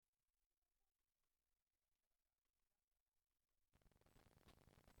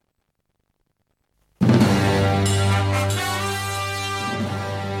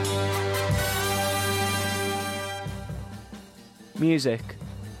Music.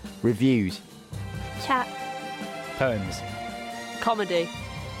 Reviews. Chat. Poems. Comedy.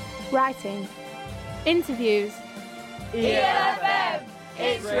 Writing. Interviews. ELFM,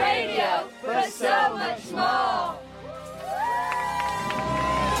 it's radio, but so much more.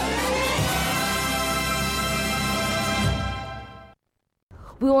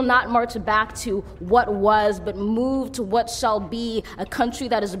 We will not march back to what was, but move to what shall be, a country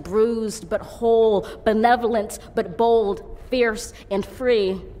that is bruised but whole, benevolent but bold, fierce and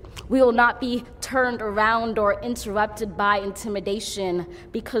free. We will not be turned around or interrupted by intimidation,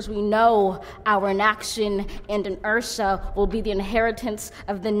 because we know our inaction and inertia will be the inheritance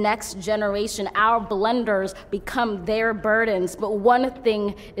of the next generation. Our blunders become their burdens, but one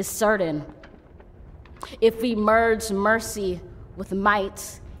thing is certain. If we merge mercy with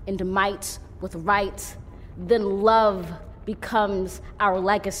might and might with right, then love becomes our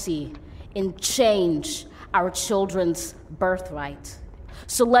legacy and change our children's birthright.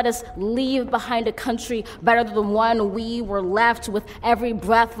 So let us leave behind a country better than the one we were left. With every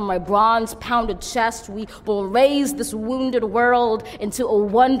breath from my bronze-pounded chest, we will raise this wounded world into a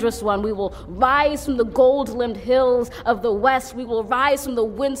wondrous one. We will rise from the gold-limbed hills of the west. We will rise from the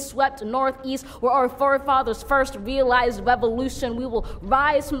wind-swept northeast, where our forefathers first realized revolution. We will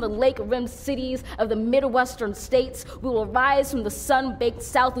rise from the lake-rimmed cities of the Midwestern states. We will rise from the sun-baked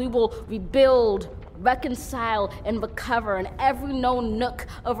south. We will rebuild, reconcile, and recover in every known nook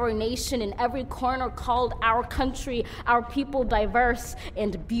of our nation, in every corner called our country. Our people, diverse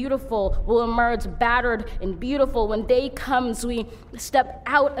and beautiful, will emerge battered and beautiful. When day comes, we step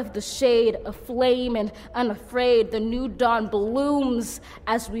out of the shade, aflame and unafraid. The new dawn blooms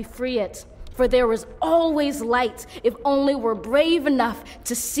as we free it. For there is always light, if only we're brave enough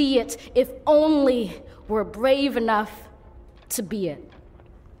to see it, if only we're brave enough to be it.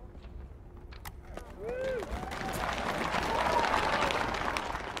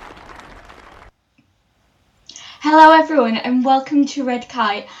 Hello everyone and welcome to Red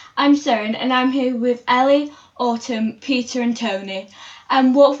Kite. I'm Seren and I'm here with Ellie, Autumn, Peter and Tony.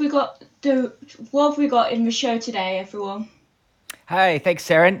 And what have we got in the show today, everyone? Hi, thanks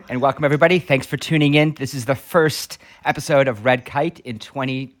Seren, and welcome everybody. Thanks for tuning in. This is the first episode of Red Kite in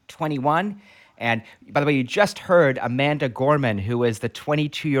 2021. And by the way, you just heard Amanda Gorman, who is the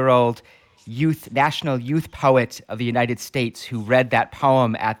 22-year-old national youth poet of the United States, who read that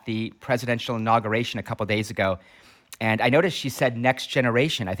poem at the presidential inauguration a couple days ago. And I noticed she said next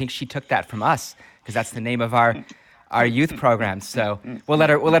generation. I think she took that from us, because that's the name of our youth program. So we'll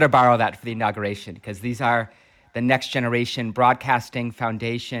let her borrow that for the inauguration, because these are the Next Generation Broadcasting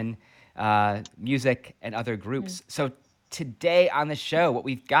Foundation, music, and other groups. So today on the show, what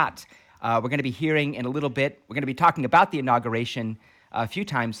we've got, we're going to be hearing in a little bit, we're going to be talking about the inauguration a few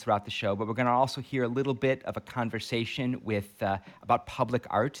times throughout the show, but we're going to also hear a little bit of a conversation about public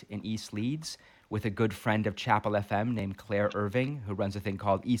art in East Leeds with a good friend of Chapel FM named Claire Irving, who runs a thing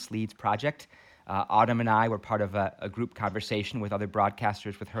called East Leeds Project. Autumn and I were part of a group conversation with other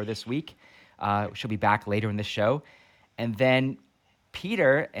broadcasters with her this week. She'll be back later in the show. And then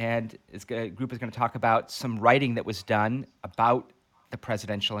Peter and his group is going to talk about some writing that was done about the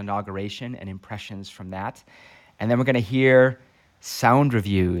presidential inauguration and impressions from that. And then we're going to hear sound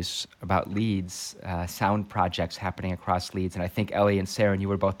reviews about Leeds, sound projects happening across Leeds. And I think Ellie and Sarah, and you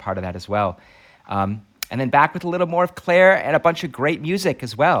were both part of that as well. And then back with a little more of Claire and a bunch of great music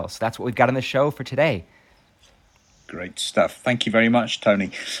as well. So that's what we've got on the show for today. Great stuff. Thank you very much, Tony.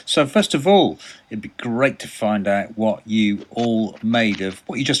 So first of all, it'd be great to find out what you all made of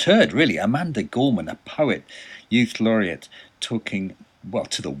what you just heard, really. Amanda Gorman, a poet, youth laureate, talking, well,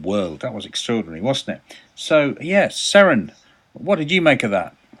 to the world. That was extraordinary, wasn't it? So, yes, Seren, what did you make of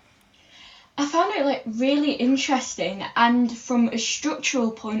that? I found it really interesting, and from a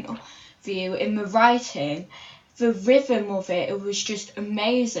structural point of view in the writing, the rhythm of it was just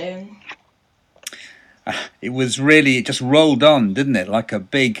amazing. It was really, it just rolled on, didn't it? Like a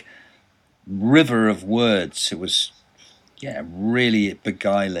big river of words. It was, really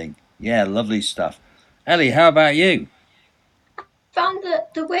beguiling. Yeah, lovely stuff. Ellie, how about you? I found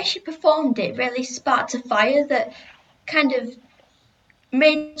that the way she performed it really sparked a fire that kind of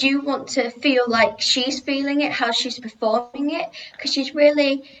made you want to feel like she's feeling it, how she's performing it, because she's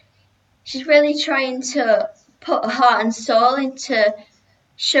really trying to put her heart and soul into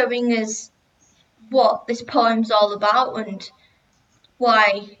showing us what this poem's all about and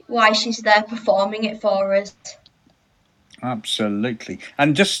why she's there performing it for us. Absolutely.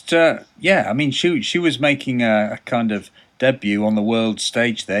 And just she was making a kind of debut on the world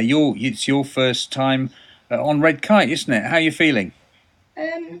stage there. It's your first time on Red Kite, isn't it? How are you feeling?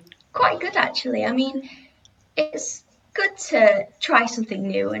 Quite good, actually. I mean, it's good to try something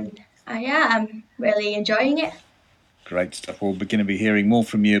new, and I'm really enjoying it. Great stuff. We're going to be hearing more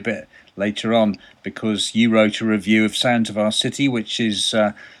from you a bit later on, because you wrote a review of Sounds of Our City, which is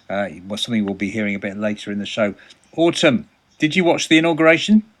something we'll be hearing a bit later in the show. Autumn, did you watch the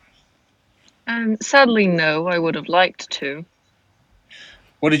inauguration? Sadly, no. I would have liked to.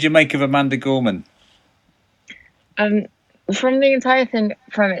 What did you make of Amanda Gorman? From the entire thing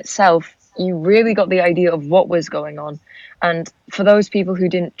from itself, you really got the idea of what was going on. And for those people who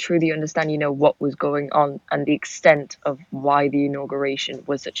didn't truly understand, what was going on and the extent of why the inauguration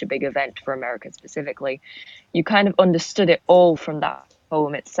was such a big event for America specifically, you kind of understood it all from that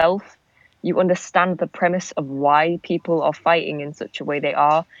poem itself. You understand the premise of why people are fighting in such a way they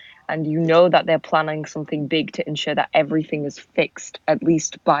are, and you know that they're planning something big to ensure that everything is fixed, at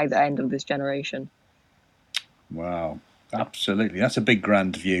least by the end of this generation. Wow. Absolutely, that's a big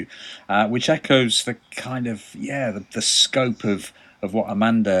grand view, which echoes the kind of the scope of what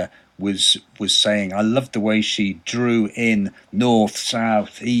Amanda was saying. I loved the way she drew in north,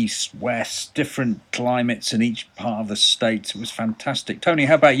 south, east, west, different climates in each part of the state. It was fantastic. Tony,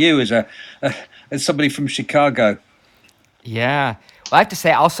 how about you as as somebody from Chicago? Yeah. Well, I have to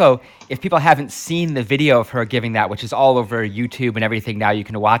say also, if people haven't seen the video of her giving that, which is all over YouTube and everything now, you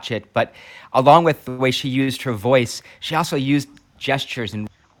can watch it. But along with the way she used her voice, she also used gestures and.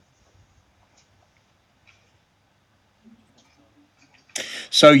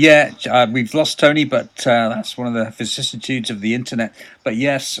 So we've lost Tony, but that's one of the vicissitudes of the internet. But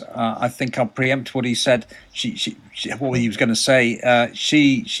yes, I think I'll preempt what he said. She what he was going to say.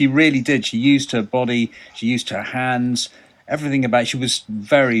 She really did. She used her body. She used her hands. Everything about it. She was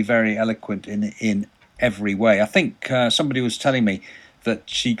very, very eloquent in every way. I think somebody was telling me that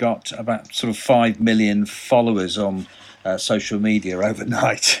she got about sort of 5 million followers on social media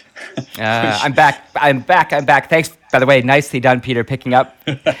overnight. I'm back. Thanks, by the way. Nicely done, Peter, picking up.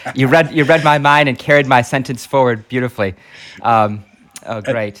 You read my mind and carried my sentence forward beautifully.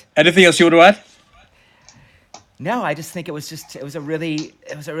 Great. Anything else you want to add? No, I just think it was a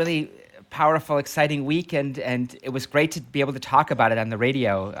really powerful, exciting week, and it was great to be able to talk about it on the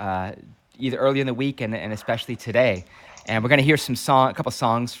radio, either early in the week and especially today. And we're going to hear a couple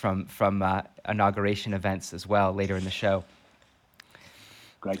songs from inauguration events as well later in the show.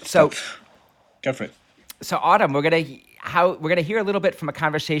 Great. So, go for it. So, Autumn, we're going to hear a little bit from a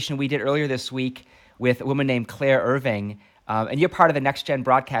conversation we did earlier this week with a woman named Claire Irving, and you're part of the Next Gen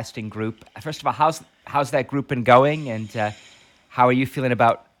Broadcasting Group. First of all, how's that group been going, and how are you feeling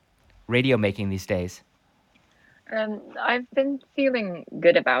about radio making these days? I've been feeling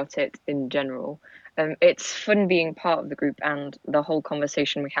good about it in general. It's fun being part of the group, and the whole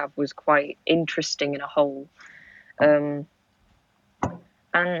conversation we have was quite interesting in a whole. And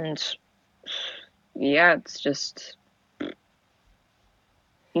yeah, it's just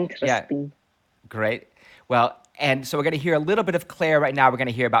interesting. Yeah. Great. Well, and so we're going to hear a little bit of Claire right now. We're going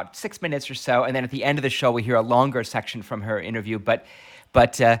to hear about 6 minutes or so, and then at the end of the show, we hear a longer section from her interview. But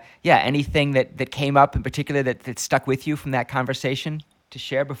anything that came up in particular that stuck with you from that conversation to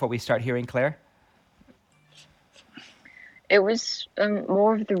share before we start hearing Claire? It was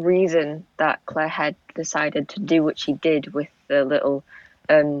more of the reason that Claire had decided to do what she did with the little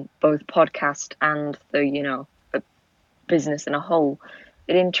both podcast and the business in a whole.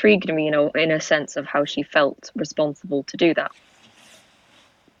 It intrigued me, in a sense of how she felt responsible to do that.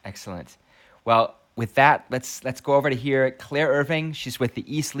 Excellent. Well, with that, let's go over to hear Claire Irving. She's with the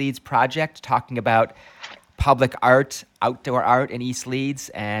East Leeds Project, talking about public art, outdoor art in East Leeds,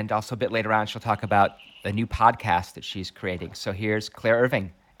 and also a bit later on, she'll talk about the new podcast that she's creating. So here's Claire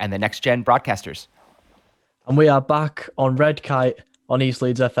Irving and the Next Gen Broadcasters. And we are back on Red Kite on East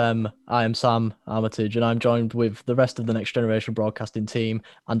Leeds FM. I am Sam Armitage, and I'm joined with the rest of the Next Generation Broadcasting team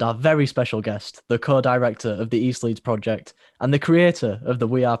and our very special guest, the co-director of the East Leeds Project and the creator of the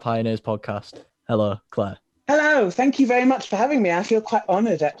We Are Pioneers podcast. Hello, Claire. Hello. Thank you very much for having me. I feel quite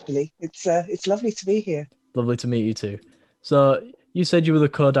honoured, actually. It's lovely to be here. Lovely to meet you too. So you said you were the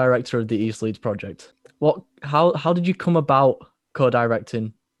co-director of the East Leeds Project. How did you come about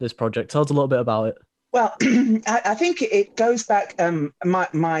co-directing this project? Tell us a little bit about it. Well, I think it goes back.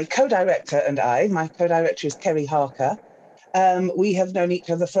 My co-director and my co-director is Kerry Harker. We have known each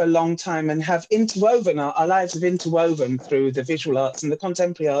other for a long time and have interwoven, our lives have interwoven through the visual arts and the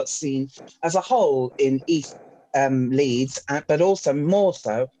contemporary arts scene as a whole in East Leeds, but also more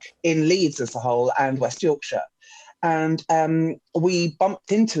so in Leeds as a whole and West Yorkshire. And we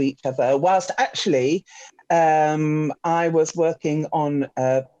bumped into each other whilst actually I was working on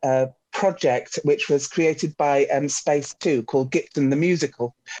a project which was created by Space 2 called Gibson the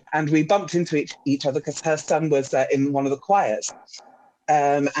Musical. And we bumped into each other because her son was in one of the choirs.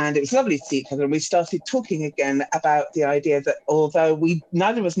 And it was lovely to see each other. And we started talking again about the idea that although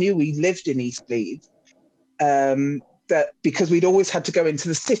neither of us knew we lived in East Leeds, that because we'd always had to go into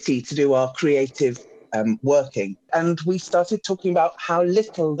the city to do our creative working. And we started talking about how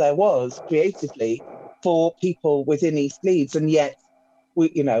little there was creatively for people within East Leeds. And yet, we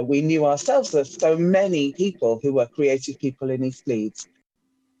knew ourselves there's so many people who were creative people in East Leeds.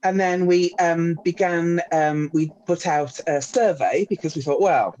 And then we we put out a survey because we thought,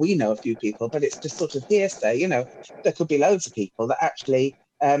 well, we know a few people, but it's just sort of hearsay. There could be loads of people that actually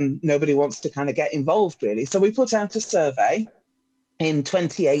nobody wants to kind of get involved, really. So we put out a survey in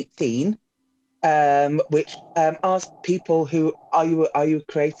 2018, which asked people who are you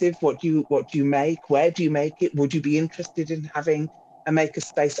creative? What do you make? Where do you make it? Would you be interested in having a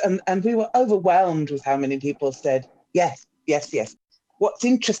makerspace? And we were overwhelmed with how many people said yes, yes, yes. What's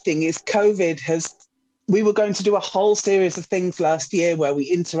interesting is we were going to do a whole series of things last year where we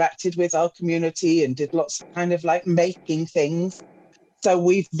interacted with our community and did lots of kind of like making things. So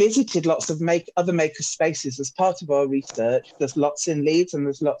we've visited lots of other maker spaces as part of our research. There's lots in Leeds and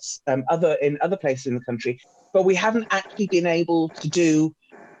there's lots in other places in the country, but we haven't actually been able to do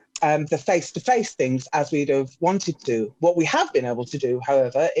the face-to-face things as we'd have wanted to. What we have been able to do,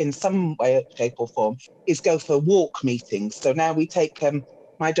 however, in some way, shape or form, is go for walk meetings. So now we take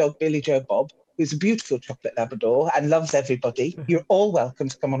my dog, Billy Joe Bob, who's a beautiful chocolate Labrador and loves everybody. You're all welcome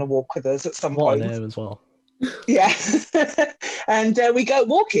to come on a walk with us at some point. What a name as well. Yeah. And we go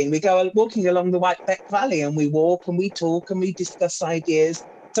walking. We go walking along the Whitebeck Valley and we walk and we talk and we discuss ideas.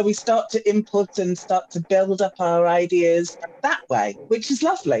 So we start to input and start to build up our ideas that way, which is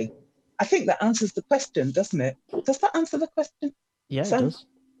lovely. I think that answers the question, doesn't it? Does that answer the question? Yeah, it does.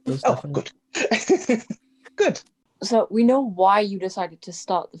 Good. Good. So we know why you decided to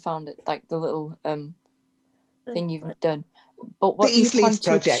start the little thing you've done. But what do you plan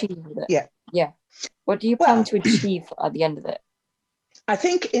to achieve with it? Yeah. What do you plan to achieve at the end of it? I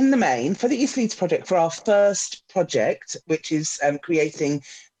think in the main, for the East Leeds project, for our first project, which is creating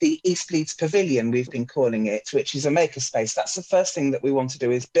the East Leeds Pavilion, we've been calling it, which is a makerspace. That's the first thing that we want to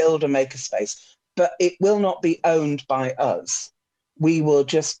do, is build a makerspace, but it will not be owned by us. We will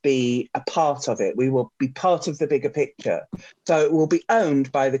just be a part of it. We will be part of the bigger picture. So it will be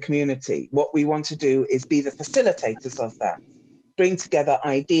owned by the community. What we want to do is be the facilitators of that, bring together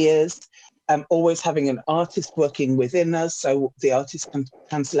ideas, always having an artist working within us, so the artist can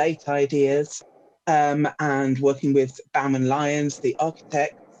translate ideas, and working with Bauman Lyons, the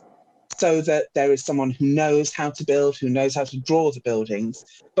architect, so that there is someone who knows how to build, who knows how to draw the buildings.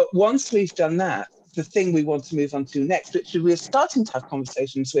 But once we've done that, the thing we want to move on to next, which we're starting to have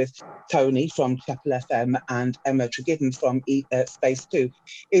conversations with Tony from Chapel FM and Emma Tregiddon from Space 2,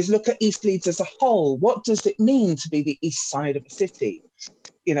 is look at East Leeds as a whole. What does it mean to be the east side of a city?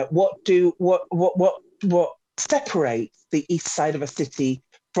 What separates the east side of a city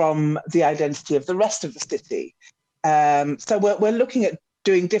from the identity of the rest of the city? So we're looking at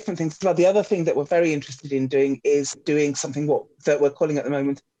doing different things. Well, the other thing that we're very interested in doing is doing something that we're calling at the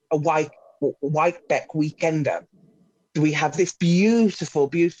moment a Whitebeck Weekender. We have this beautiful,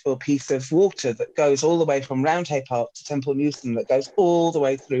 beautiful piece of water that goes all the way from Roundhay Park to Temple Newton, that goes all the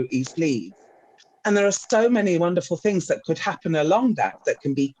way through East Leeds. And there are so many wonderful things that could happen along that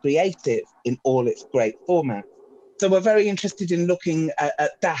can be creative in all its great formats. So we're very interested in looking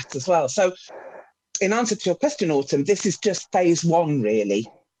at that as well. So in answer to your question, Autumn, this is just phase one, really,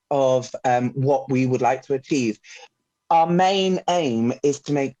 of what we would like to achieve. Our main aim is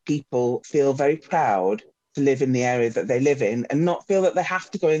to make people feel very proud to live in the area that they live in and not feel that they have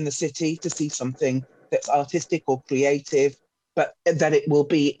to go in the city to see something that's artistic or creative, but that it will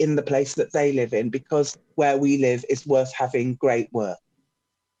be in the place that they live in, because where we live is worth having great work.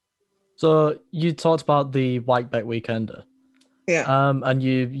 So you talked about the Whitebeck Weekender. Yeah. And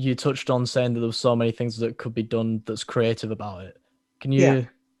you touched on saying that there were so many things that could be done that's creative about it. Can you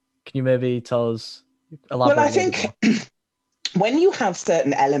maybe tell us, elaborate? Well, I think when you have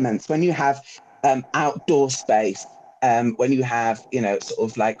certain elements, when you have outdoor space, when you have,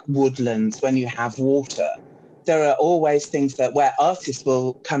 sort of like woodlands, when you have water, there are always things where artists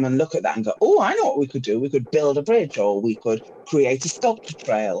will come and look at that and go, oh, I know what we could do. We could build a bridge, or we could create a sculpture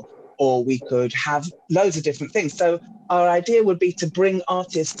trail, or we could have loads of different things. So our idea would be to bring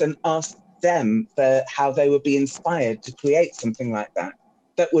artists and ask them for how they would be inspired to create something like that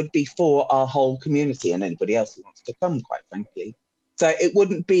would be for our whole community and anybody else who wants to come, quite frankly. So it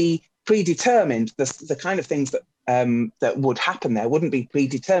wouldn't be predetermined. The kind of things that that would happen there wouldn't be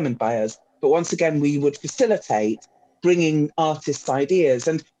predetermined by us. But once again, we would facilitate bringing artists' ideas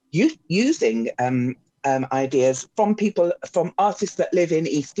and using ideas from artists that live in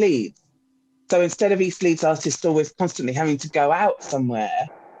East Leeds. So instead of East Leeds artists always constantly having to go out somewhere,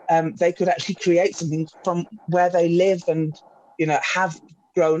 they could actually create something from where they live and, have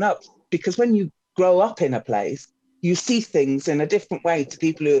grown up. Because when you grow up in a place, you see things in a different way to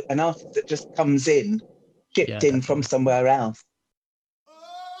people an artist that just comes in, shipped in from somewhere else.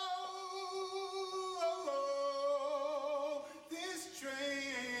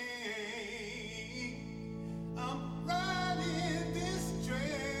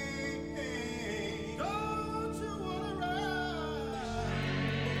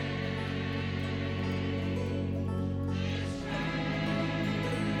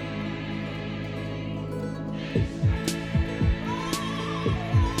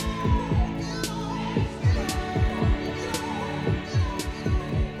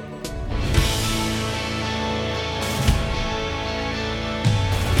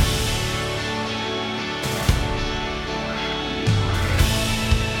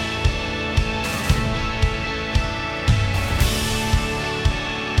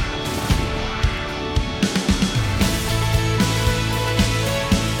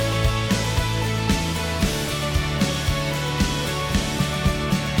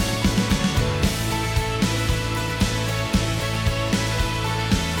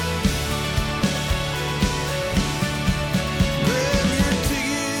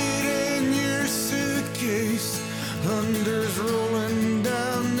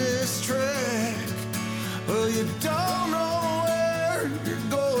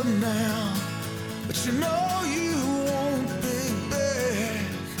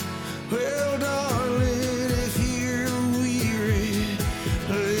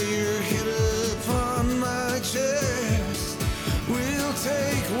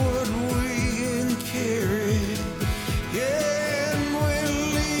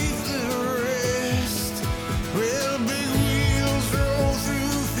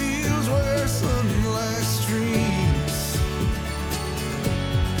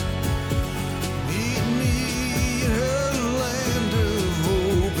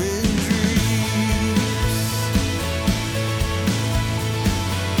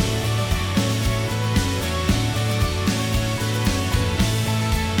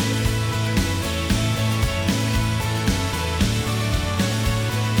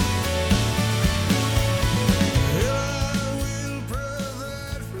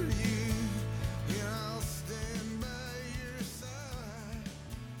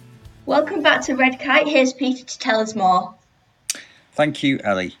 Welcome back to Red Kite. Here's Peter to tell us more. Thank you,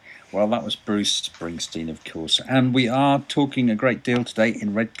 Ellie. Well, that was Bruce Springsteen, of course. And we are talking a great deal today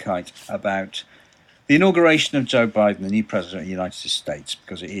in Red Kite about the inauguration of Joe Biden, the new president of the United States,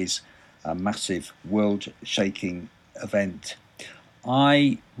 because it is a massive world-shaking event.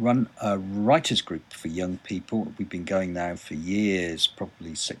 I run a writers group for young people. We've been going now for years,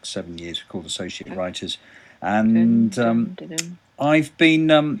 probably 6-7 years. We're called Associate Writers. And I've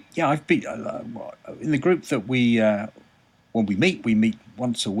been in the group that we meet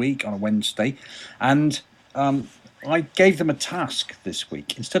once a week on a Wednesday, and I gave them a task this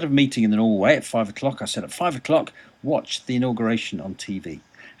week. Instead of meeting in the normal way at 5 o'clock, I said at 5 o'clock, watch the inauguration on TV,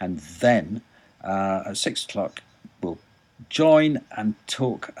 and then at 6 o'clock we'll join and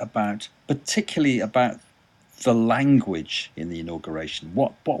talk particularly about the language in the inauguration,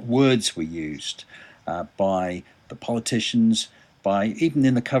 what words were used by the politicians, by even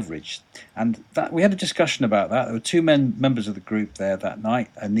in the coverage. And that we had a discussion about that. There were two members of the group there that night,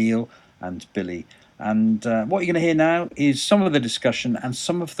 Anil and Billy. And what you're going to hear now is some of the discussion and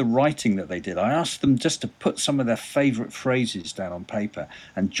some of the writing that they did. I asked them just to put some of their favourite phrases down on paper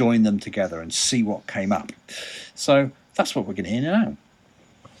and join them together and see what came up. So that's what we're going to hear now.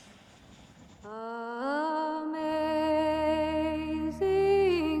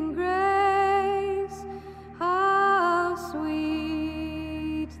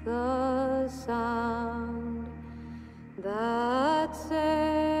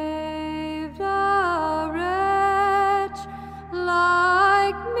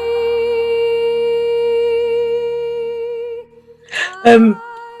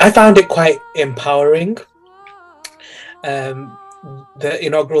 I found it quite empowering. The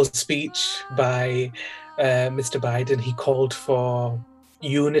inaugural speech by Mr. Biden, he called for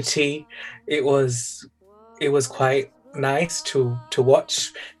unity. It was quite nice to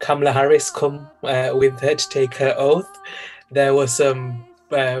watch Kamala Harris come with her to take her oath. There were some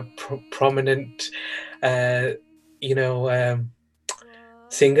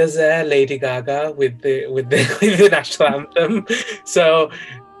singers there, Lady Gaga with the national anthem. So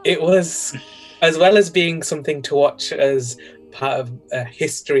it was, as well as being something to watch as part of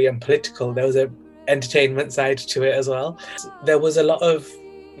history and political, there was a entertainment side to it as well. There was a lot of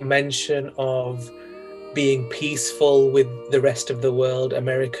mention of being peaceful with the rest of the world,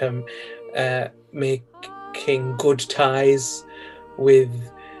 America making good ties with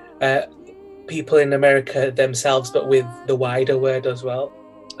people in America themselves, but with the wider world as well.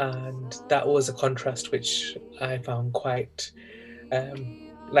 And that was a contrast which I found quite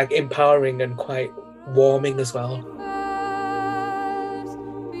empowering and quite warming as well.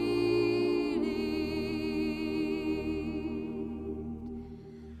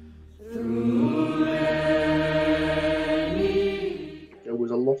 There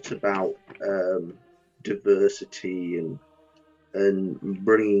was a lot about diversity and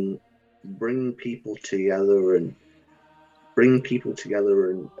bringing people together and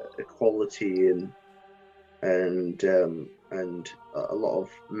equality and a lot of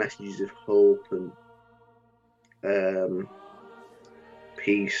messages of hope and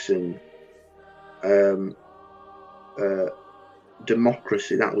peace and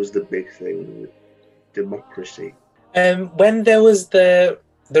democracy. That was the big thing, democracy. When there was the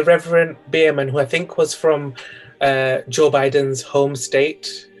Reverend Bierman, who I think was from Joe Biden's home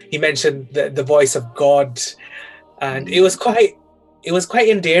state, he mentioned the voice of God, and it was quite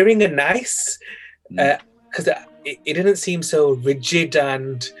endearing and nice, because it didn't seem so rigid,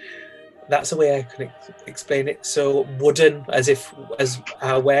 and that's the way I can explain it. So wooden, as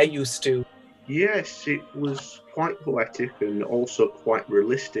we're used to. Yes, it was quite poetic and also quite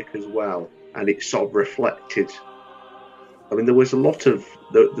realistic as well, and it sort of reflected. I mean, there was a lot of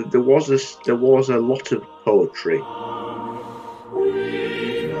poetry.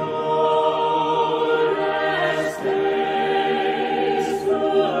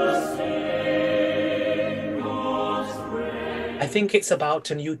 I think it's about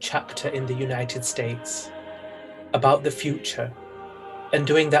a new chapter in the United States, about the future, and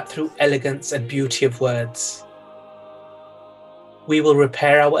doing that through elegance and beauty of words. We will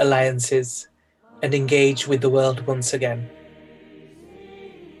repair our alliances and engage with the world once again.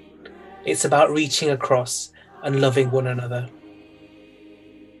 It's about reaching across and loving one another.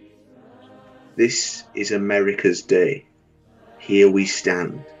 This is America's day. Here we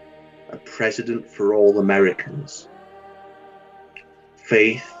stand, a president for all Americans.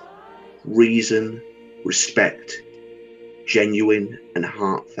 Faith, reason, respect, genuine and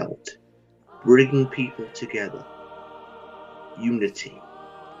heartfelt, bringing people together. Unity,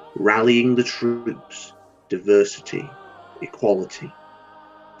 rallying the troops, diversity, equality.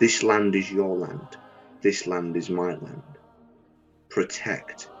 This land is your land. This land is my land.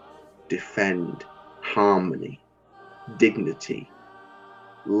 Protect, defend, harmony, dignity,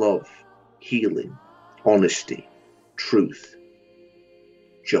 love, healing, honesty, truth,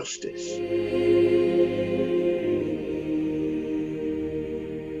 justice.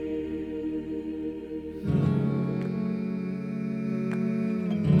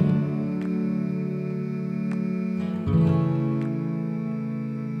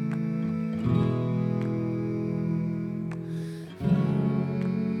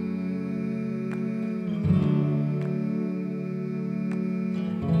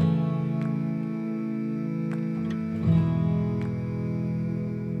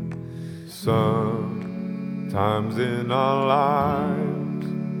 Sometimes in our lives,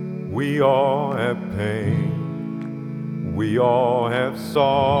 we all have pain, we all have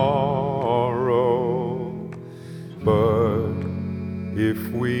sorrow, but if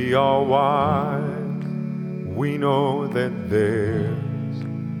we are wise, we know that there's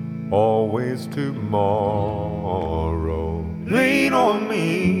always tomorrow. Lean on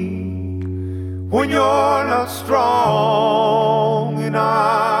me when you're not strong, and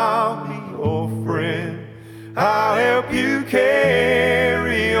I'll be your friend. I'll help you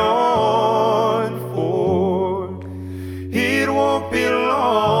carry on, for it won't be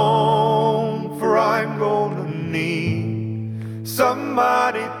long, for I'm gonna need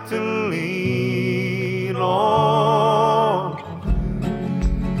somebody to lean on.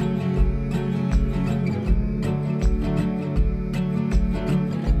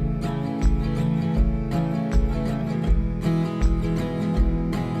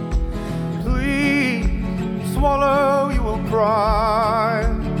 Swallow your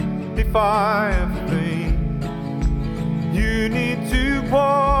pride if I have things you need to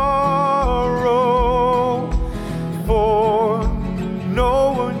borrow, for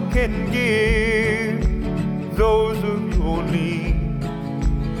no one can give those of your need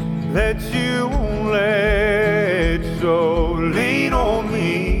that you won't let. So lean on me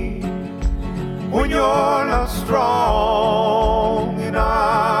you're not strong, and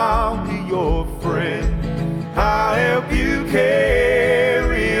I'll be your friend. I'll help you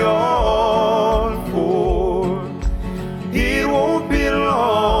carry on, for it won't be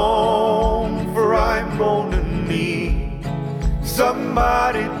long, for I'm gonna need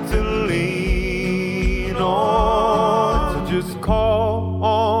somebody to lean on. So just call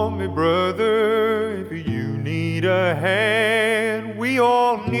on me, brother, if you need a hand. We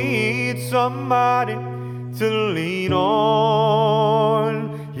all need somebody to lean on.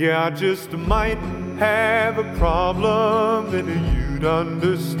 Yeah, I just might have a problem that you'd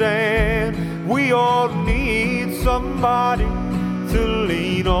understand. We all need somebody to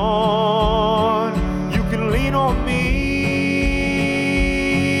lean on. You can lean on me.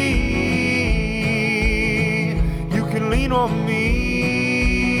 You can lean on me.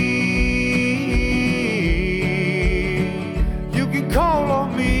 You can call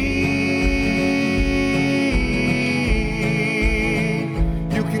on me.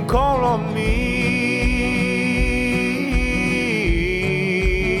 You can call on me.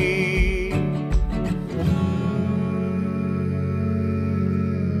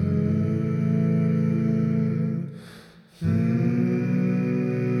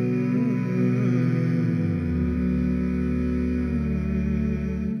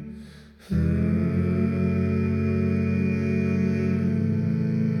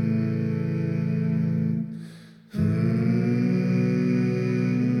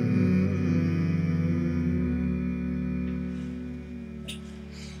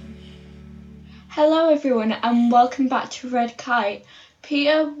 Hello everyone and welcome back to Red Kite.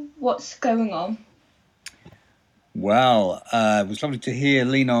 Peter, what's going on? Well, it was lovely to hear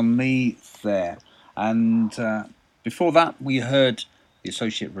Lean On Me there. And before that, we heard the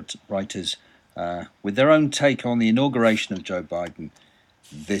associate writers with their own take on the inauguration of Joe Biden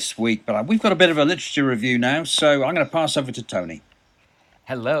this week. But we've got a bit of a literature review now, so I'm going to pass over to Tony.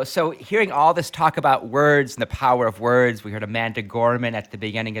 Hello. So hearing all this talk about words and the power of words, we heard Amanda Gorman at the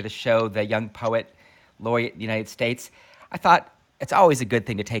beginning of the show, the young poet laureate in the United States. I thought it's always a good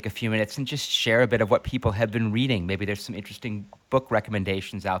thing to take a few minutes and just share a bit of what people have been reading. Maybe there's some interesting book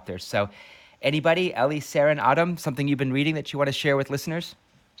recommendations out there. So anybody, Ellie, Sarah, and Autumn, something you've been reading that you want to share with listeners?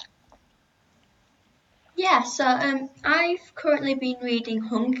 Yeah, so I've currently been reading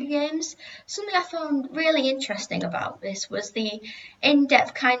Hunger Games. Something I found really interesting about this was the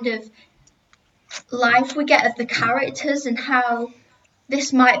in-depth kind of life we get of the characters and how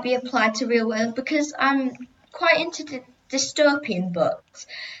this might be applied to real world, because I'm quite into dystopian books.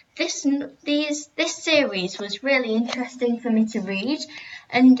 This series was really interesting for me to read,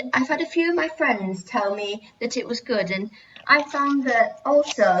 and I've had a few of my friends tell me that it was good, and I found that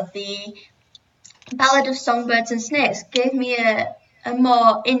also the Ballad of Songbirds and Snakes gave me a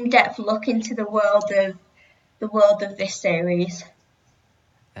more in-depth look into the world of this series.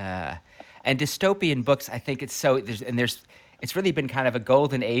 And dystopian books, I think it's so it's really been kind of a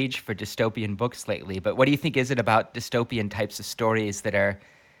golden age for dystopian books lately. But what do you think is it about dystopian types of stories that are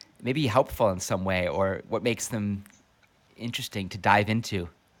maybe helpful in some way, or what makes them interesting to dive into?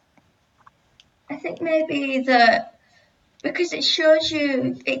 I think maybe because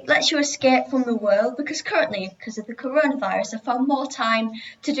it lets you escape from the world, because currently, because of the coronavirus, I found more time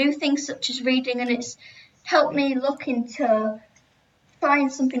to do things such as reading, and it's helped me look into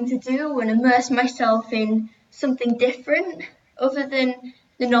find something to do and immerse myself in something different other than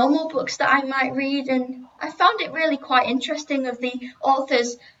the normal books that I might read, and I found it really quite interesting of the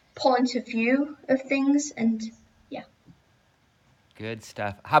author's point of view of things, and yeah. Good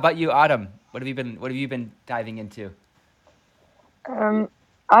stuff. How about you, Autumn? What have you been diving into?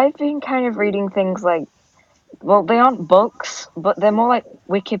 I've been kind of reading things like, well, they aren't books, but they're more like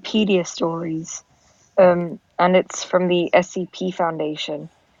Wikipedia stories. And it's from the SCP Foundation.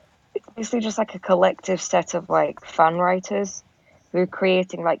 It's basically just like a collective set of like fan writers who are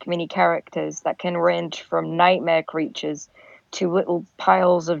creating like mini characters that can range from nightmare creatures to little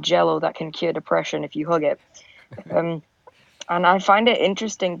piles of jello that can cure depression if you hug it. And I find it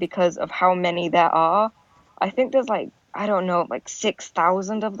interesting because of how many there are. I think there's like, I don't know, like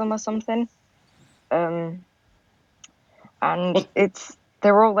 6,000 of them or something. And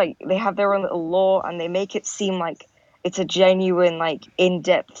they're all like, they have their own little lore, and they make it seem like it's a genuine, like,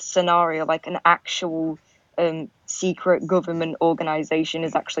 in-depth scenario, like an actual secret government organization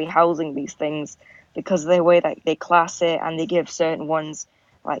is actually housing these things, because of the way that they class it, and they give certain ones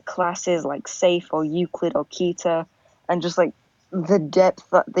like classes like Safe or Euclid or Keter, and just like the depth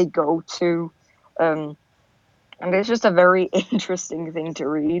that they go to. And it's just a very interesting thing to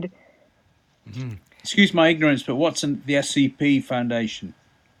read. Mm-hmm. Excuse my ignorance, but what's the SCP Foundation?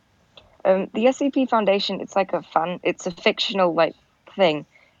 The SCP Foundation, it's like it's a fictional like thing.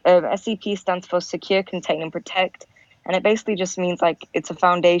 SCP stands for Secure, Contain, and Protect, and it basically just means like it's a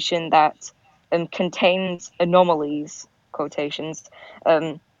foundation that contains anomalies, quotations,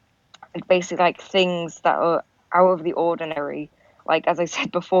 basically like things that are out of the ordinary. Like as I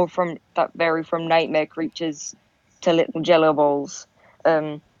said before, from nightmare creatures to little jello balls,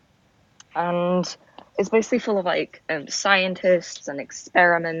 and it's basically full of like scientists and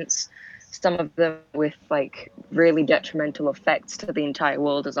experiments. Some of them with like really detrimental effects to the entire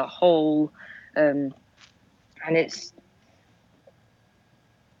world as a whole, and it's.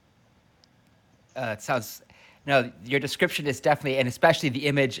 It sounds. No, your description is definitely, and especially the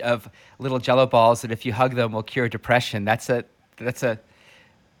image of little jello balls that if you hug them will cure depression. That's a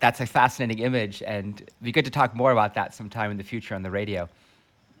fascinating image, and it'd be good to talk more about that sometime in the future on the radio.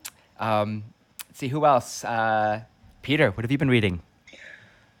 Let's see, who else? Peter, what have you been reading?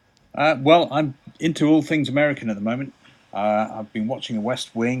 Well, I'm into all things American at the moment. I've been watching The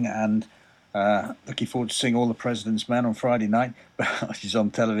West Wing and looking forward to seeing All the President's Men on Friday night, which is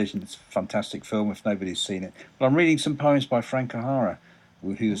on television. It's a fantastic film if nobody's seen it. But I'm reading some poems by Frank O'Hara,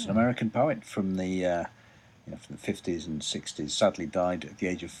 who is an American poet from the from the 50s and 60s. Sadly died at the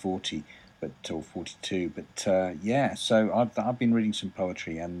age of 40, or 42. But so I've been reading some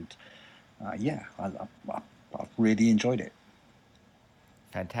poetry, and I've really enjoyed it.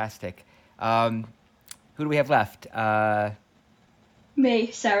 Fantastic. Who do we have left? Me,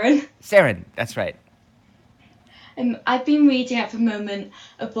 Saren. Saren, that's right. I've been reading at the moment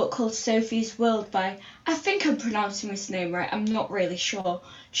a book called Sophie's World by, I think I'm pronouncing his name right, I'm not really sure,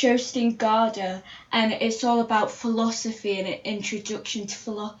 Jostein Gaarder, and it's all about philosophy and an introduction to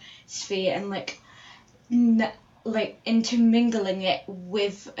philosophy and like intermingling it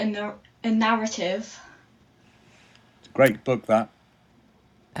with a narrative. It's a great book, that.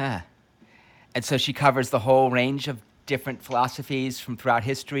 And so she covers the whole range of different philosophies from throughout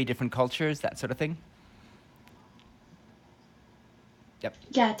history, different cultures, that sort of thing? Yep.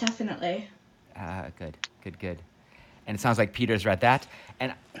 Yeah, definitely. Good. And it sounds like Peter's read that.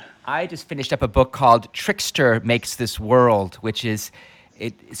 And I just finished up a book called Trickster Makes This World, which is,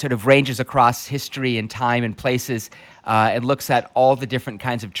 it sort of ranges across history and time and places. It looks at all the different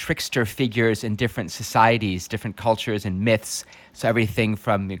kinds of trickster figures in different societies, different cultures and myths. So everything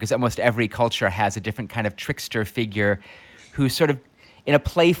from, because almost every culture has a different kind of trickster figure who sort of, in a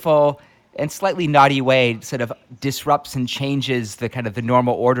playful and slightly naughty way, sort of disrupts and changes the kind of the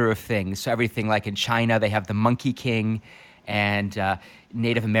normal order of things. So everything like in China, they have the Monkey King, and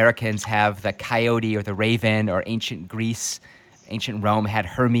Native Americans have the coyote or the raven, or ancient Greece, ancient Rome had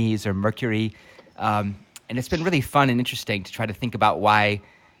Hermes or Mercury. And it's been really fun and interesting to try to think about why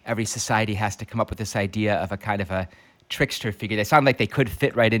every society has to come up with this idea of a kind of a trickster figure. They sound like they could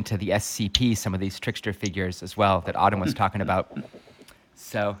fit right into the SCP, some of these trickster figures as well that Autumn was talking about.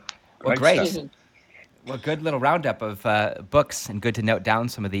 So, well, great. Well, good little roundup of books, and good to note down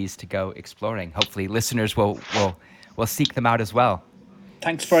some of these to go exploring. Hopefully listeners will seek them out as well.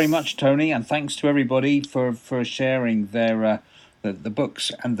 Thanks very much, Tony, and thanks to everybody for sharing their the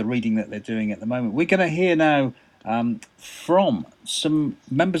books and the reading that they're doing at the moment. We're going to hear now from some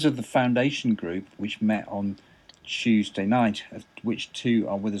members of the Foundation group, which met on Tuesday night, of which two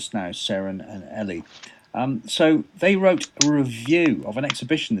are with us now, Saren and Ellie. So they wrote a review of an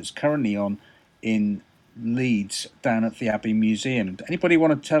exhibition that's currently on in Leeds down at the Abbey Museum. Anybody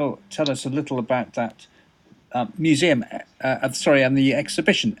want to tell us a little about that museum? And the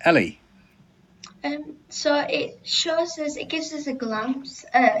exhibition, Ellie. So it gives us a glimpse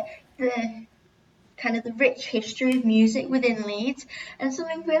at the kind of the rich history of music within Leeds, and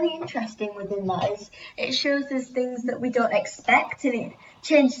something really interesting within that is it shows us things that we don't expect, and it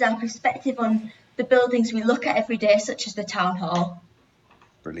changes our perspective on the buildings we look at every day, such as the town hall.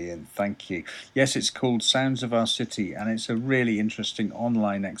 Brilliant, thank you. Yes, it's called Sounds of Our City, and it's a really interesting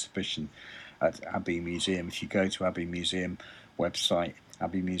online exhibition at Abbey Museum. If you go to Abbey Museum website,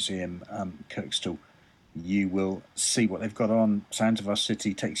 Abbey Museum Kirkstall, you will see what they've got on. Sounds of Our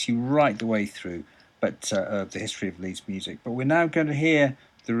City takes you right the way through the history of Leeds music. But we're now going to hear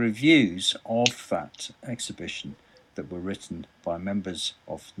the reviews of that exhibition that were written by members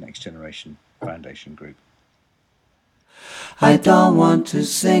of Next Generation Foundation Group. I don't want to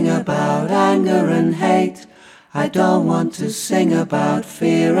sing about anger and hate. I don't want to sing about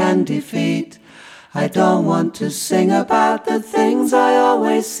fear and defeat. I don't want to sing about the things I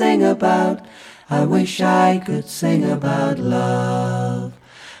always sing about. I wish I could sing about love.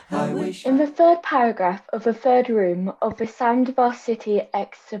 In the third paragraph of the third room of the Sound of Our City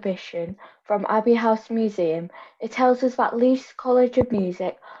exhibition from Abbey House Museum, it tells us that Leeds College of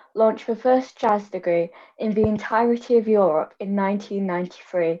Music launched the first jazz degree in the entirety of Europe in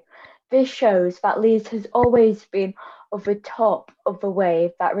 1993. This shows that Leeds has always been of the top of the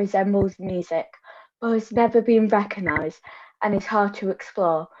wave that resembles music, but has never been recognised and is hard to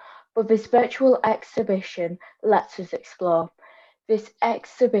explore. But this virtual exhibition lets us explore. This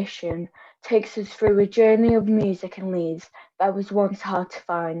exhibition takes us through a journey of music in Leeds that was once hard to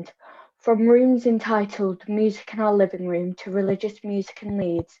find. From rooms entitled Music in Our Living Room to Religious Music in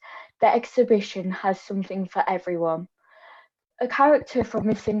Leeds, the exhibition has something for everyone. A character from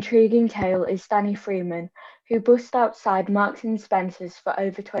this intriguing tale is Danny Freeman, who bussed outside Marks and Spencer's for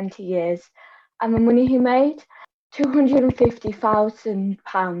over 20 years, and the money he made?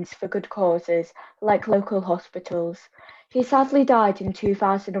 £250,000 for good causes, like local hospitals. He sadly died in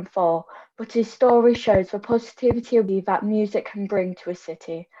 2004, but his story shows the positivity that music can bring to a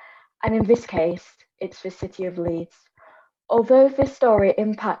city, and in this case, it's the city of Leeds. Although this story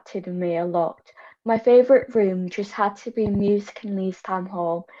impacted me a lot, my favourite room just had to be Music in Leeds Town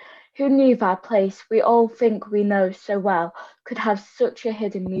Hall. Who knew that place we all think we know so well could have such a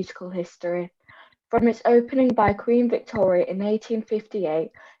hidden musical history? From its opening by Queen Victoria in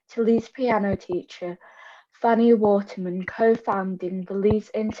 1858 to Leeds piano teacher Fanny Waterman co-founding the Leeds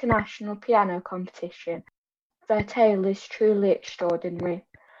International Piano Competition, their tale is truly extraordinary.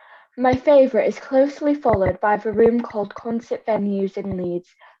 My favourite is closely followed by the room called Concert Venues in Leeds,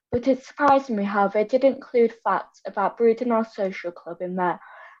 but it surprised me how they didn't include facts about Brudenell Social Club in there.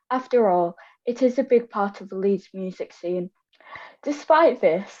 After all, it is a big part of the Leeds music scene. Despite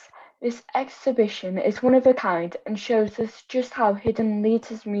this exhibition is one of a kind and shows us just how hidden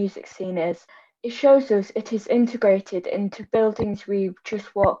Leeds' music scene is. It shows us it is integrated into buildings we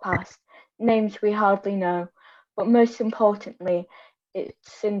just walk past, names we hardly know, but most importantly,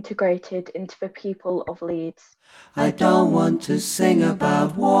 it's integrated into the people of Leeds. I don't want to sing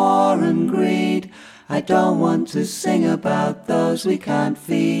about war and greed. I don't want to sing about those we can't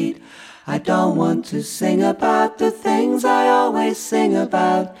feed. I don't want to sing about the things I always sing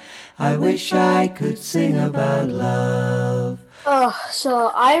about. I wish I could sing about love.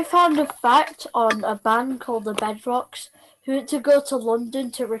 So I found a fact on a band called the Bedrocks who had to go to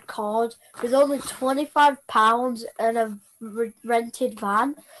London to record with only £25 and a rented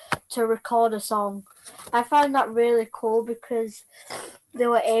van to record a song. I found that really cool because they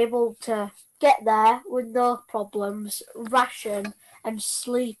were able to get there with no problems, ration and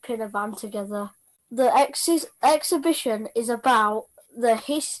sleep in a van together. The exhibition is about the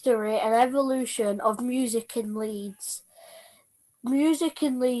history and evolution of music in Leeds. Music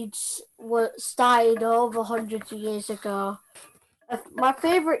in Leeds was started over hundreds of years ago. My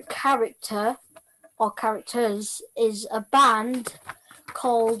favourite character or characters is a band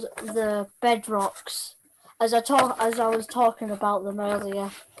called the Bedrocks, as I was talking about them earlier.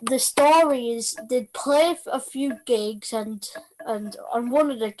 The story is they'd play a few gigs and on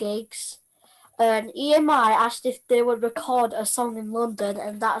one of the gigs, and EMI asked if they would record a song in London,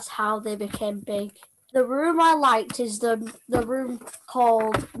 and that's how they became big. The room I liked is the room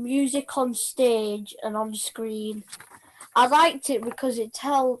called Music on Stage and on Screen. I liked it because it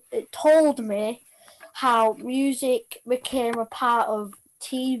told me how music became a part of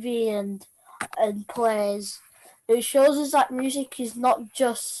TV and plays. It shows us that music is not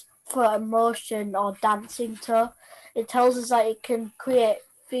just for emotion or dancing to. It tells us that it can create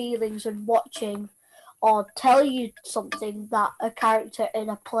feelings when watching or tell you something that a character in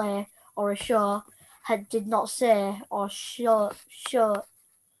a play or a show did not say or showed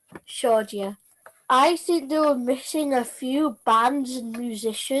you. I think they were missing a few bands and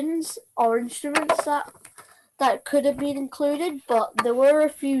musicians or instruments that could have been included, but there were a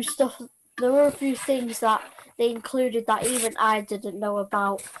few things that they included that even I didn't know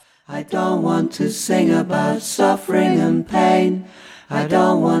about. I don't want to sing about suffering and pain. I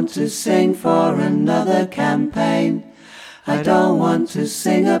don't want to sing for another campaign. I don't want to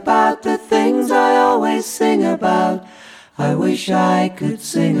sing about the things I always sing about. I wish I could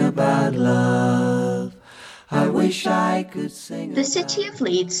sing about love. I wish I could sing. The City of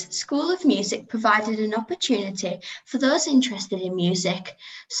Leeds School of Music provided an opportunity for those interested in music.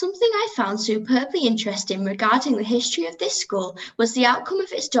 Something I found superbly interesting regarding the history of this school was the outcome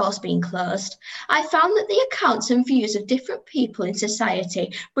of its doors being closed. I found that the accounts and views of different people in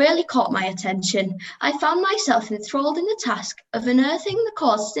society really caught my attention. I found myself enthralled in the task of unearthing the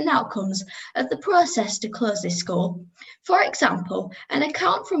causes and outcomes of the process to close this school. For example, an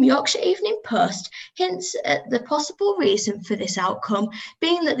account from Yorkshire Evening Post hints at the possible reason for this outcome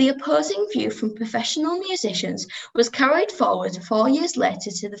being that the opposing view from professional musicians was carried forward 4 years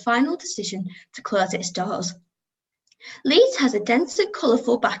later to the final decision to close its doors. Leeds has a dense and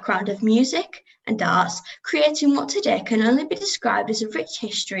colourful background of music and arts, creating what today can only be described as a rich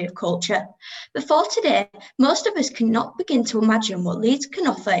history of culture. Before today, most of us cannot begin to imagine what Leeds can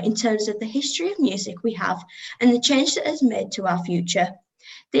offer in terms of the history of music we have and the change that has made to our future.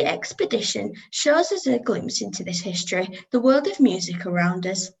 The expedition shows us a glimpse into this history, the world of music around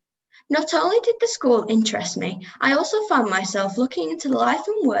us. Not only did the school interest me, I also found myself looking into the life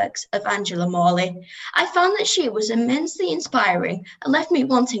and works of Angela Morley. I found that she was immensely inspiring and left me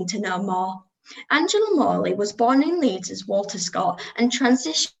wanting to know more. Angela Morley was born in Leeds as Walter Scott and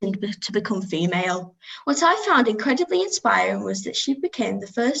transitioned to become female. What I found incredibly inspiring was that she became the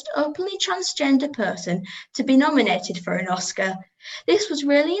first openly transgender person to be nominated for an Oscar. This was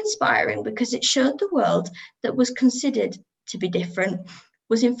really inspiring because it showed the world that was considered to be different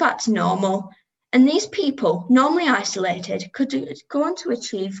was in fact normal, and these people, normally isolated, could go on to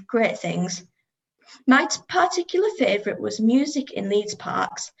achieve great things. My particular favourite was music in Leeds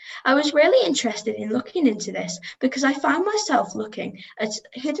parks. I was really interested in looking into this because I found myself looking at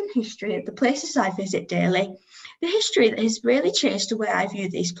hidden history of the places I visit daily. The history that has really changed the way I view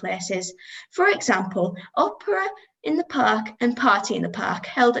these places. For example, opera in the park and party in the park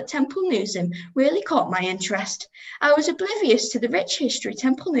held at Temple Newsam really caught my interest. I was oblivious to the rich history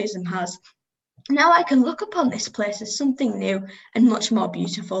Temple Newsam has. Now I can look upon this place as something new and much more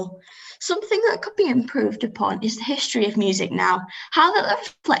beautiful. Something that could be improved upon is the history of music now, how that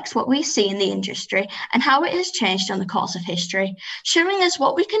reflects what we see in the industry and how it has changed on the course of history, showing us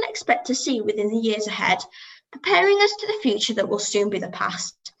what we can expect to see within the years ahead, preparing us to the future that will soon be the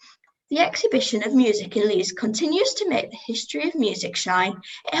past. The exhibition of music in Leeds continues to make the history of music shine.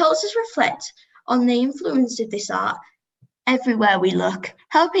 It helps us reflect on the influence of this art everywhere we look,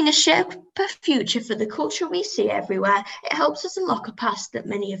 helping us shape a future for the culture we see everywhere. It helps us unlock a past that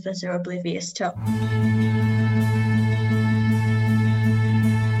many of us are oblivious to.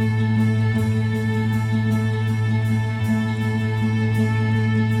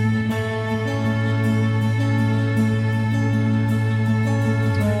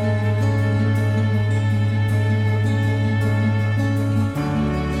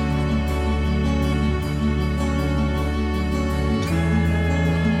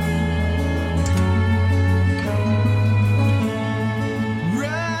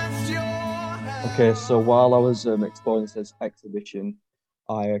 Okay, so while I was exploring this exhibition,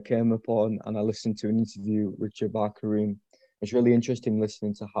 I came upon and I listened to an interview with Richard Barkaroon. It's really interesting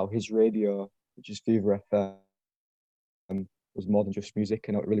listening to how his radio, which is Fever FM, was more than just music,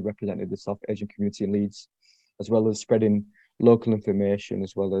 and it really represented the South Asian community in Leeds, as well as spreading local information,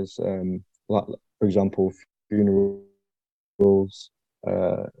 as well as, like, for example, funerals,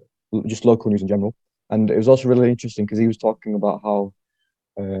 just local news in general. And it was also really interesting because he was talking about how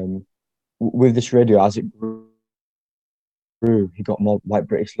with this radio, as it grew, he got more white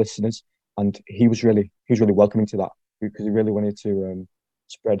British listeners, and he was really welcoming to that because he really wanted to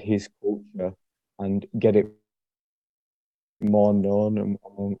spread his culture and get it more known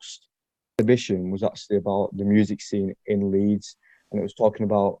amongst. The exhibition was actually about the music scene in Leeds, and it was talking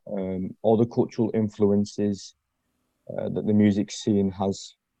about all the cultural influences that the music scene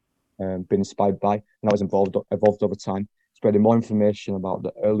has been inspired by, and that was evolved over time, spreading more information about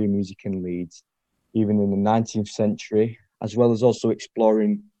the early music in Leeds, even in the 19th century, as well as also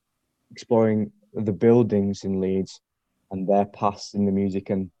exploring the buildings in Leeds and their past in the music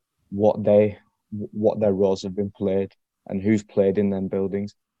and what their roles have been played and who's played in them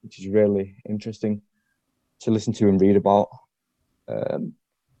buildings, which is really interesting to listen to and read about.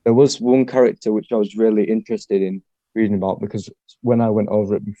 There was one character which I was really interested in reading about because when I went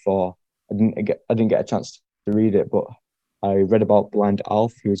over it before, I didn't get a chance to read it, but I read about Blind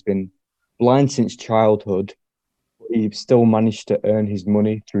Alf, who's been blind since childhood. He still managed to earn his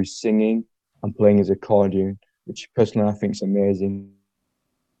money through singing and playing his accordion, which personally I think is amazing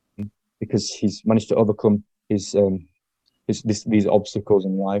because he's managed to overcome these obstacles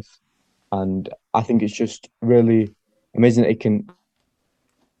in life. And I think it's just really amazing that he can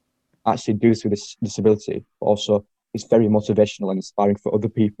actually do this with this disability, but also it's very motivational and inspiring for other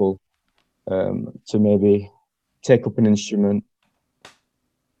people to maybe take up an instrument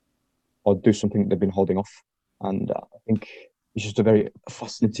or do something they've been holding off. And I think he's just a very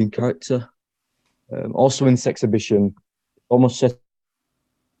fascinating character. Also in this exhibition, almost set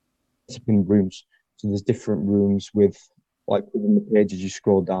up in rooms. So there's different rooms with, like, within the pages you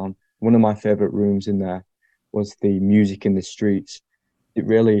scroll down. One of my favourite rooms in there was the music in the streets. It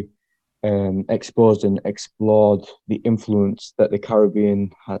really exposed and explored the influence that the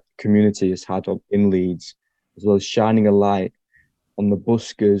Caribbean community has had in Leeds, as well as shining a light on the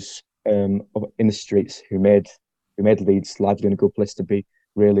buskers in the streets who made Leeds lively and a good place to be.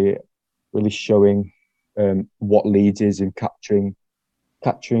 Really showing what Leeds is and capturing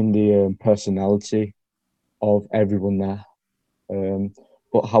the personality of everyone there.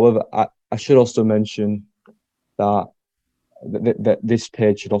 But however, I should also mention that this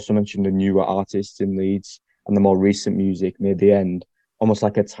page should also mention the newer artists in Leeds and the more recent music near the end, almost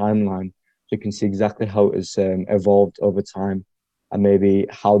like a timeline. So you can see exactly how it has evolved over time, and maybe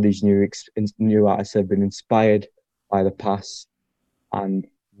how these new artists have been inspired by the past, and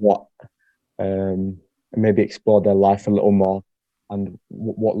what maybe explore their life a little more and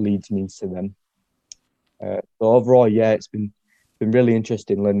what Leeds means to them. So overall, yeah, it's been really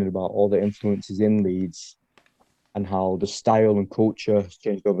interesting learning about all the influences in Leeds and how the style and culture has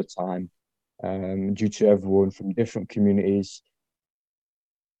changed over time due to everyone from different communities,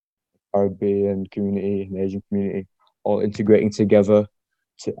 Caribbean community and Asian community, all integrating together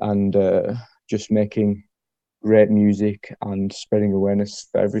and just making great music and spreading awareness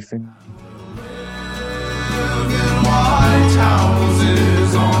for everything. White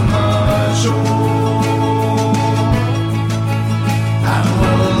houses on the shore, and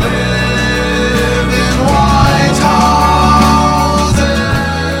we'll live in white houses.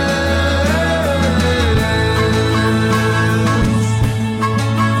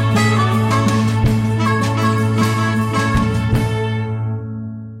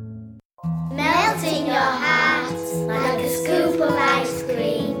 Melting your heart like a scoop of ice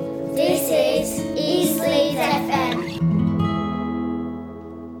cream. This is East Leeds FM.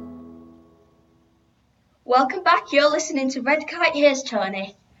 Welcome back. You're listening to Red Kite. Here's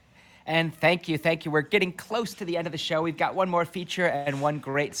Tony. And thank you. We're getting close to the end of the show. We've got one more feature and one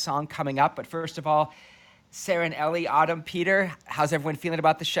great song coming up. But first of all, Sarah and Ellie, Autumn, Peter, how's everyone feeling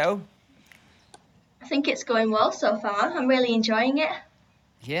about the show? I think it's going well so far. I'm really enjoying it.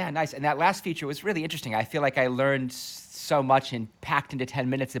 Yeah, nice. And that last feature was really interesting. I feel like I learned so much and packed into 10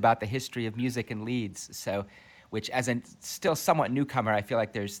 minutes about the history of music in Leeds. So, which as a still somewhat newcomer, I feel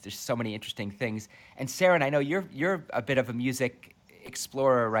like there's so many interesting things. And Sarah, I know you're a bit of a music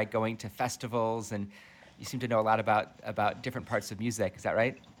explorer, right? Going to festivals, and you seem to know a lot about different parts of music. Is that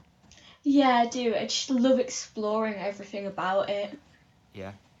right? Yeah, I do. I just love exploring everything about it.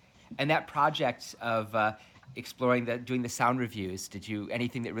 Yeah. And that project of exploring doing the sound reviews,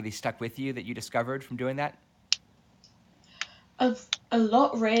 anything that really stuck with you that you discovered from doing that? A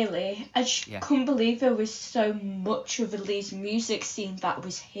lot, really. I just couldn't believe there was so much of the Leeds music scene that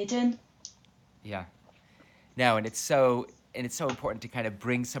was hidden. Yeah. No, and it's so important to kind of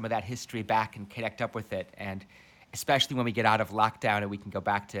bring some of that history back and connect up with it, and especially when we get out of lockdown and we can go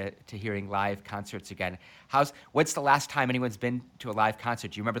back to hearing live concerts again. What's the last time anyone's been to a live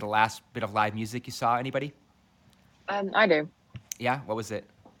concert? Do you remember the last bit of live music you saw? Anybody? I do. Yeah? What was it?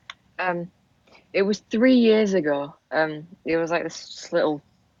 It was 3 years ago. It was like this little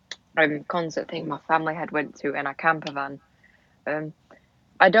concert thing my family had went to in a camper van.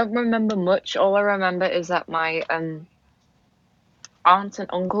 I don't remember much. All I remember is that my aunt and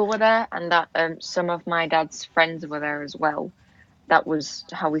uncle were there, and that some of my dad's friends were there as well. That was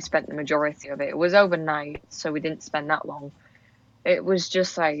how we spent the majority of it. It was overnight, so we didn't spend that long. It was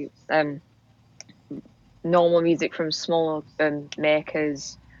just like normal music from small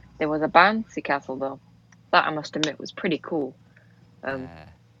makers. There was a bouncy castle though. That I must admit was pretty cool. But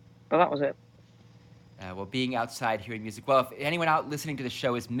that was it. Well, being outside, hearing music. Well, if anyone out listening to the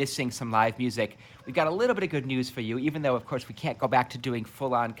show is missing some live music, we've got a little bit of good news for you. Even though, of course, we can't go back to doing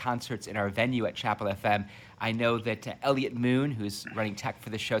full-on concerts in our venue at Chapel FM, I know that Elliot Moon, who's running tech for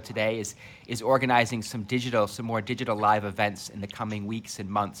the show today, is organizing some more digital live events in the coming weeks and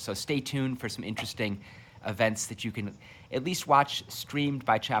months. So stay tuned for some interesting events that you can at least watch streamed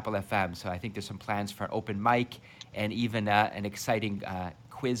by Chapel FM. So I think there's some plans for an open mic and even an exciting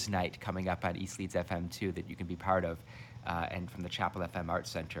quiz night coming up on East Leeds FM too that you can be part of, and from the Chapel FM Arts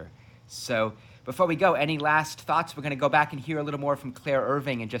Center. So before we go, any last thoughts? We're going to go back and hear a little more from Claire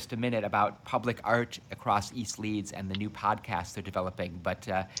Irving in just a minute about public art across East Leeds and the new podcast they're developing. But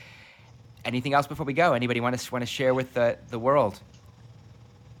anything else before we go? Anybody want to share with the world?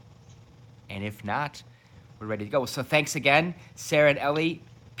 And if not, we're ready to go. So thanks again, Sarah and Ellie,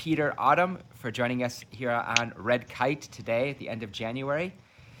 Peter, Autumn, for joining us here on Red Kite today at the end of January.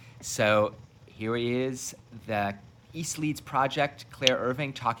 So here is the East Leeds Project, Claire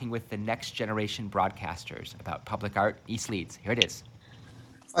Irving, talking with the next generation broadcasters about public art, East Leeds. Here it is.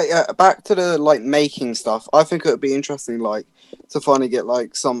 Back to the making stuff. I think it would be interesting to finally get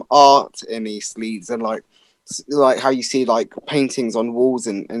some art in East Leeds and like how you see paintings on walls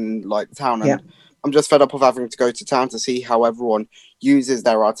in town. And I'm just fed up of having to go to town to see how everyone uses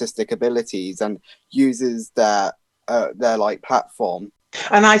their artistic abilities and uses their their like platform.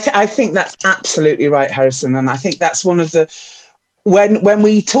 And I think that's absolutely right, Harrison. And I think that's one of the when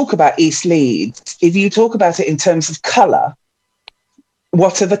we talk about East Leeds, if you talk about it in terms of colour,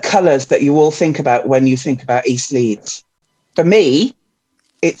 what are the colours that you all think about when you think about East Leeds? For me,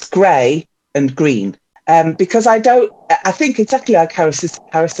 it's grey and green. Because I think exactly like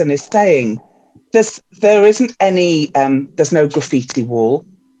Harrison is saying, there isn't any, there's no graffiti wall,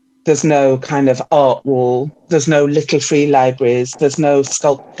 there's no kind of art wall, there's no little free libraries, there's no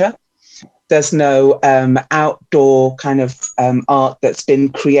sculpture, there's no outdoor kind of art that's been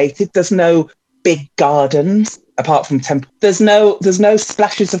created, there's no big gardens apart from temple, there's no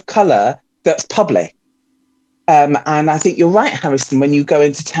splashes of colour that's public. And I think you're right, Harrison, when you go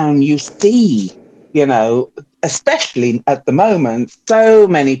into town, you see, you know, especially at the moment, so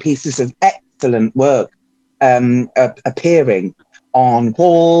many pieces of excellent work appearing on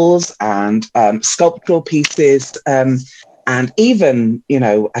walls and sculptural pieces, and even, you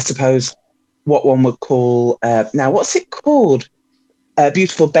know, I suppose what one would call, now, what's it called?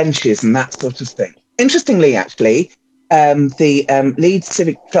 Beautiful benches and that sort of thing. Interestingly, actually, the Leeds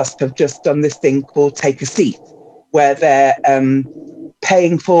Civic Trust have just done this thing called Take a Seat, where they're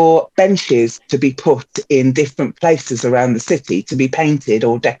paying for benches to be put in different places around the city to be painted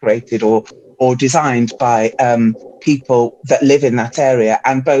or decorated or designed by people that live in that area.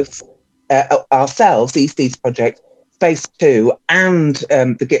 And both ourselves, the East Leeds Project, Space 2 and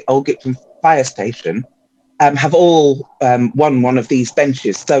the Old Gipton Fire Station have all won one of these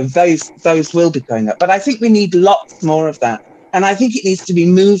benches. So those will be going up. But I think we need lots more of that. And I think it needs to be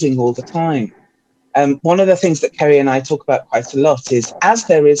moving all the time. One of the things that Kerry and I talk about quite a lot is, as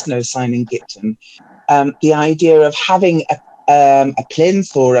there is no sign in Gipton, the idea of having a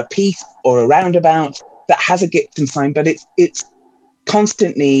plinth or a piece or a roundabout that has a Gipton sign, but it's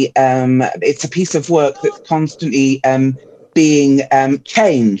constantly, it's a piece of work that's constantly being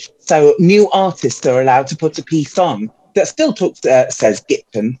changed. So new artists are allowed to put a piece on that still says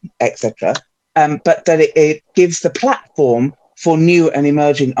Gipton, etc., but that it gives the platform for new and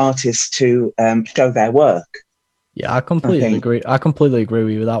emerging artists to show their work. Yeah, I completely agree. I completely agree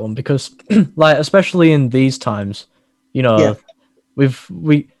with you with that one, because, like, especially in these times, you know, Yeah.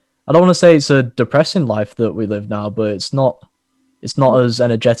 I don't want to say it's a depressing life that we live now, but it's not as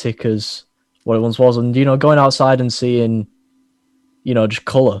energetic as what it once was. And, you know, going outside and seeing, you know, just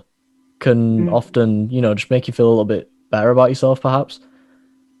colour can often, you know, just make you feel a little bit better about yourself, perhaps.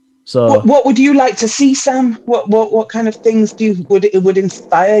 So What would you like to see, Sam? What kind of things would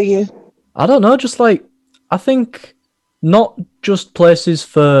inspire you? I don't know, just like, I think not just places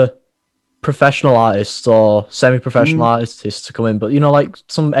for professional artists or semi-professional artists to come in, but, you know, like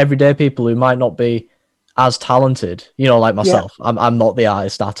some everyday people who might not be as talented, you know, like myself. Yeah. I'm not the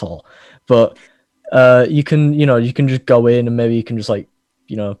artist at all, but you can just go in and maybe you can just, like,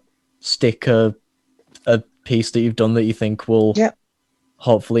 you know, stick a piece that you've done that you think will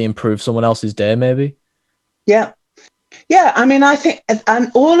hopefully improve someone else's day, maybe. Yeah. I mean, I think,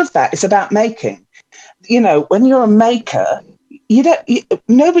 and all of that is about making. You know, when you're a maker,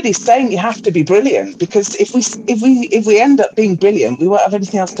 nobody's saying you have to be brilliant, because if we end up being brilliant, we won't have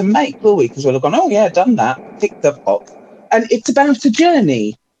anything else to make, will we? Because we'll have gone, oh yeah, done that, tick the box. And it's about a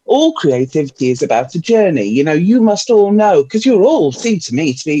journey. All creativity is about a journey. You know, you must all know, because you all seem to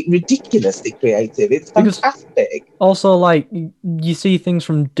me to be ridiculously creative. It's fantastic. Also, like, you see things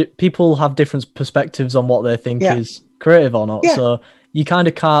from people have different perspectives on what they think is creative or not. So you kind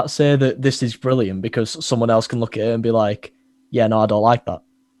of can't say that this is brilliant because someone else can look at it and be like, yeah, no, I don't like that.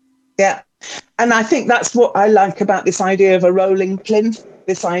 Yeah. And I think that's what I like about this idea of a rolling plinth,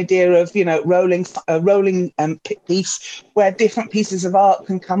 this idea of, you know, a rolling piece where different pieces of art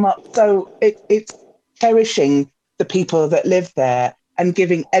can come up. So it's cherishing the people that live there and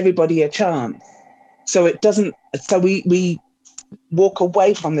giving everybody a chance. So it doesn't, so we walk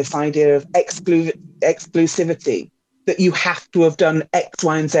away from this idea of exclusivity, that you have to have done X,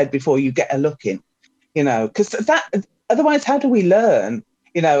 Y, and Z before you get a look in, you know, because that, otherwise, how do we learn?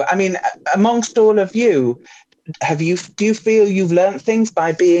 You know, I mean, amongst all of you, do you feel you've learned things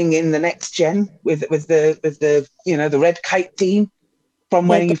by being in the next gen with the you know, the Red Kite team from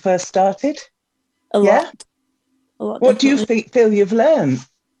when you first started? A lot. What do you feel you've learned?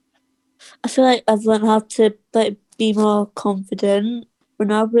 I feel like I've learned how to, like, be more confident.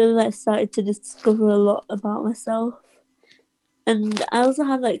 When I really, like, started to discover a lot about myself. And I also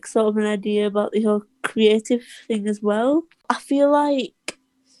have, like, sort of an idea about the whole creative thing as well. I feel like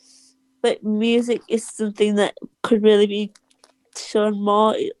music is something that could really be shown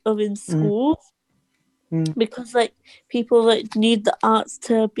more of in schools. because like people like need the arts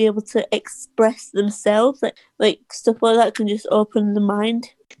to be able to express themselves, like stuff like that can just open the mind.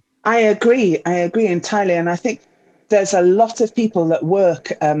 I agree entirely, and I think there's a lot of people that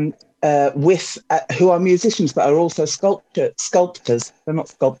work with who are musicians but are also sculptors. They're not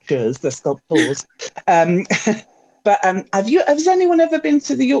sculptures, they're sculptors. But has anyone ever been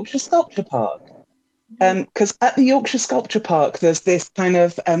to the Yorkshire Sculpture Park? Because at the Yorkshire Sculpture Park, there's this kind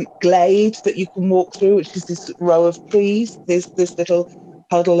of glade that you can walk through, which is this row of trees. There's this little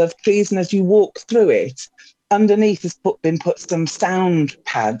puddle of trees, and as you walk through it, underneath has been put some sound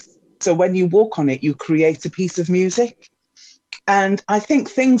pads. So when you walk on it, you create a piece of music. And I think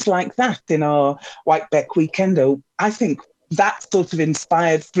things like that in our Whitebeck Weekendo, I think that's sort of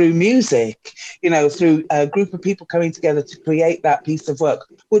inspired through music, through a group of people coming together to create that piece of work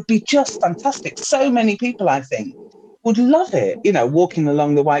would be just fantastic. So many people, I think, would love it, walking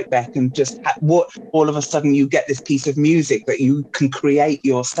along the Whitebeck and just all of a sudden you get this piece of music that you can create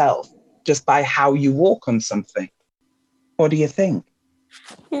yourself just by how you walk on something. What do you think?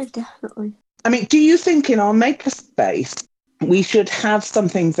 Yeah, definitely. I mean, do you think in our makerspace we should have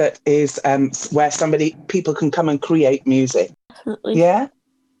something that is where people can come and create music? Definitely. Yeah?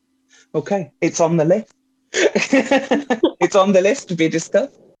 Okay, it's on the list. It's on the list to be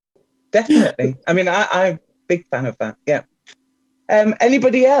discussed. Definitely. I mean, I'm a big fan of that, yeah.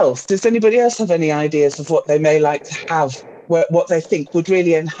 Anybody else? Does anybody else have any ideas of what they may like to have, what they think would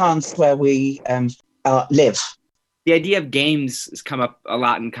really enhance where we live? The idea of games has come up a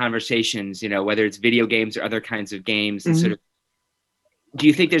lot in conversations, whether it's video games or other kinds of games. And sort of, do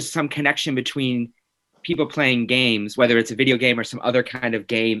you think there's some connection between people playing games, whether it's a video game or some other kind of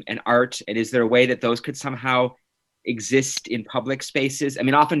game, and art? And is there a way that those could somehow exist in public spaces? I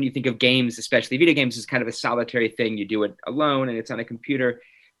mean, often you think of games, especially video games, as kind of a solitary thing. You do it alone and it's on a computer.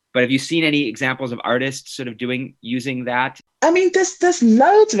 But have you seen any examples of artists sort of using that? I mean, there's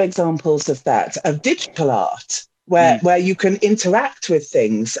loads of examples of that, of digital art. Where you can interact with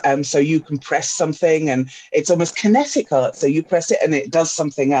things. So you can press something and it's almost kinetic art. So you press it and it does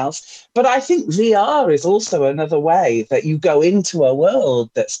something else. But I think VR is also another way that you go into a world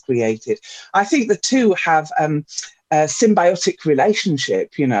that's created. I think the two have a symbiotic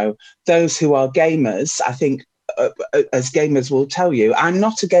relationship. Those who are gamers, I think, as gamers will tell you, I'm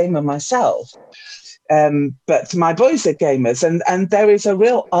not a gamer myself. But my boys are gamers, and there is a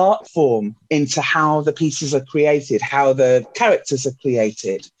real art form into how the pieces are created, how the characters are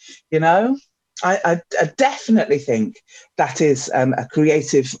created. I definitely think that is a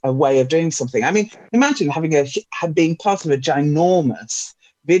creative way of doing something. I mean, imagine being part of a ginormous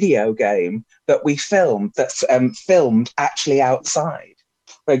video game that we filmed, that's filmed actually outside,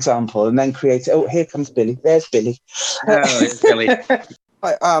 for example, and then create. Oh, here comes Billy. There's Billy. Oh, it's Billy.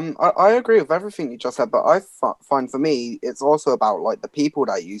 I agree with everything you just said, but I find for me, it's also about like the people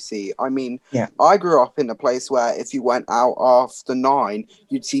that you see. I mean, I grew up in a place where if you went out after 9,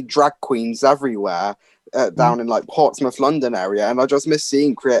 you'd see drag queens everywhere down in like Portsmouth, London area. And I just miss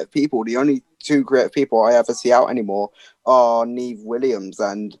seeing creative people. The only 2 creative people I ever see out anymore are Neve Williams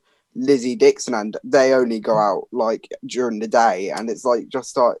and Lizzie Dixon, and they only go out like during the day. And it's like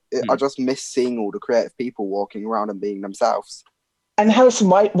I just miss seeing all the creative people walking around and being themselves. And Harrison,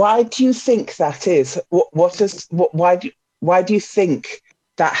 why do you think that is? Why do you think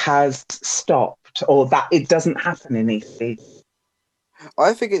that has stopped, or that it doesn't happen in Eastleigh?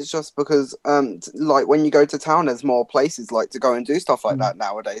 I think it's just because, like when you go to town, there's more places like to go and do stuff like that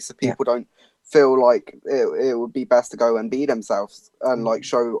nowadays. So people don't feel like it would be best to go and be themselves and like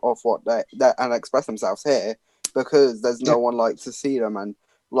show off what they and express themselves here, because there's no one like to see them and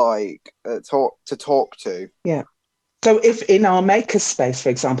like talk to. Yeah. So if in our makerspace, for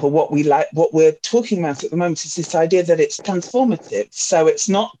example, what we're talking about at the moment is this idea that it's transformative. So it's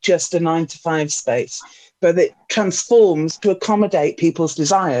not just a 9-to-5 space, but it transforms to accommodate people's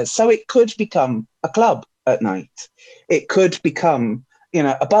desires. So it could become a club at night. It could become,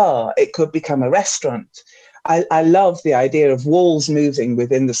 a bar. It could become a restaurant. I love the idea of walls moving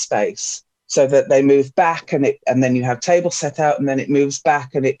within the space, so that they move back and then you have tables set out and then it moves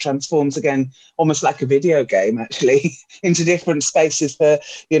back and it transforms again, almost like a video game, actually, into different spaces for,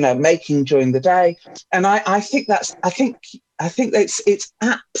 making during the day. And I think it's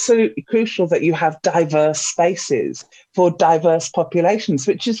absolutely crucial that you have diverse spaces for diverse populations,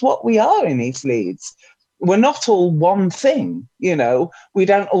 which is what we are in East Leeds. We're not all one thing, we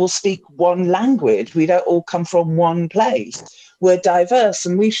don't all speak one language. We don't all come from one place. We're diverse,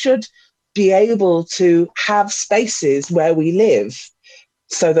 and we should be able to have spaces where we live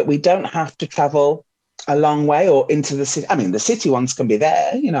so that we don't have to travel a long way or into the city. I mean, the city ones can be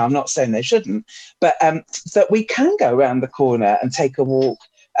there, you know, I'm not saying they shouldn't, but that we can go around the corner and take a walk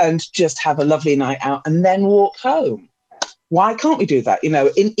and just have a lovely night out and then walk home. Why can't we do that? You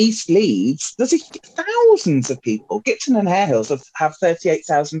know, in East Leeds, there's thousands of people. Gitton and Hare Hills have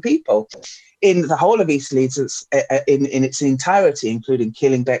 38,000 people. In the whole of East Leeds, in its entirety, including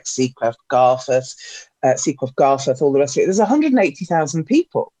Killingbeck, Seacroft, Garforth, all the rest of it, there's 180,000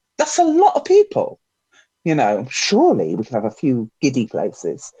 people. That's a lot of people. You know, surely we could have a few giddy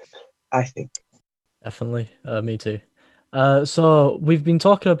places, I think. Definitely. Me too. So we've been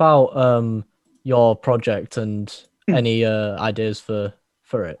talking about your project and any ideas for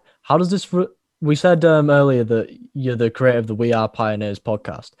it. How does this... We said earlier that you're the creator of the We Are Pioneers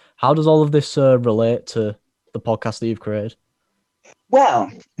podcast. How does all of this relate to the podcast that you've created?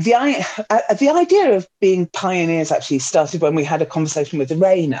 Well, the idea of being pioneers actually started when we had a conversation with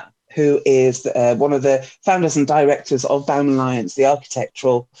Raina, who is one of the founders and directors of Bowman Alliance, the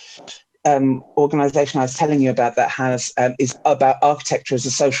architectural organisation I was telling you about that is about architecture as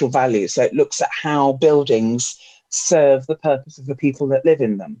a social value. So it looks at how buildings serve the purpose of the people that live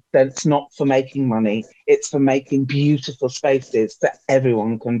in them. That it's not for making money, it's for making beautiful spaces that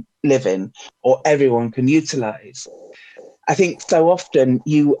everyone can live in or everyone can utilise. I think so often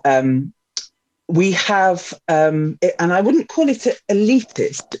we have, and I wouldn't call it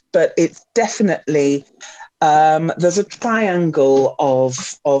elitist, but it's definitely, there's a triangle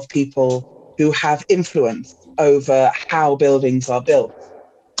of people who have influence over how buildings are built.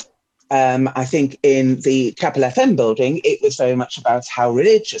 I think in the Capital FM building, it was very much about how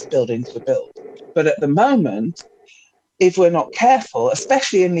religious buildings were built. But at the moment, if we're not careful,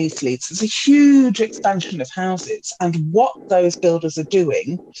 especially in East Leeds, there's a huge expansion of houses. And what those builders are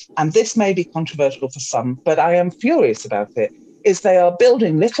doing, and this may be controversial for some, but I am furious about it, is they are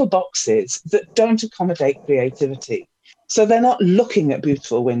building little boxes that don't accommodate creativity. So they're not looking at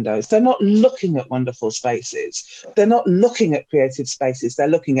beautiful windows. They're not looking at wonderful spaces. They're not looking at creative spaces. They're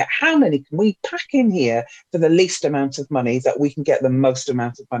looking at how many can we pack in here for the least amount of money that we can get the most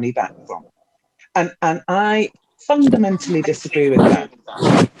amount of money back from. And I fundamentally disagree with that.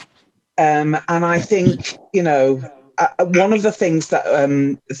 And I think, you know, one of the things that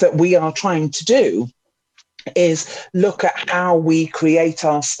that we are trying to do is look at how we create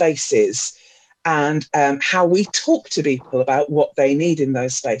our spaces and how we talk to people about what they need in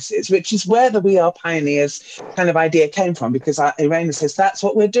those spaces, which is where the We Are Pioneers kind of idea came from, because Irena says that's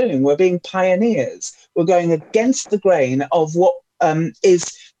what we're doing. We're being pioneers. We're going against the grain of what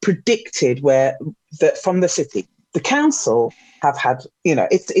is predicted from the city. The council have had, you know,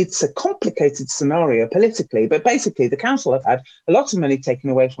 it's a complicated scenario politically, but basically the council have had a lot of money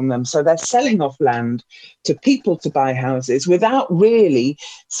taken away from them. So they're selling off land to people to buy houses without really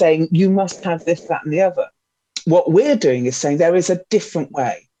saying, you must have this, that, and the other. What we're doing is saying there is a different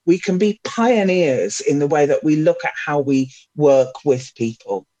way. We can be pioneers in the way that we look at how we work with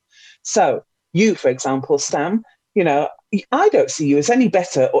people. So you, for example, Sam, you know, I don't see you as any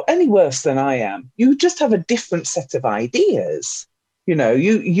better or any worse than I am. You just have a different set of ideas. You know,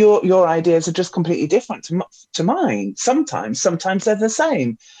 your ideas are just completely different to mine. Sometimes they're the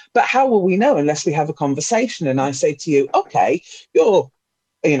same. But how will we know unless we have a conversation and I say to you, okay, you're,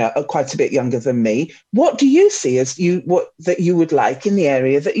 you know, quite a bit younger than me. What do you see as that you would like in the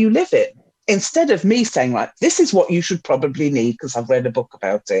area that you live in? Instead of me saying, like, this is what you should probably need because I've read a book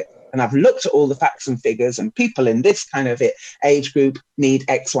about it and I've looked at all the facts and figures and people in this kind of age group need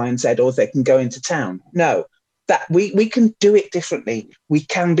X, Y, and Z, or they can go into town. No, that we can do it differently. We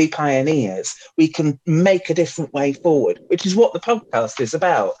can be pioneers. We can make a different way forward, which is what the podcast is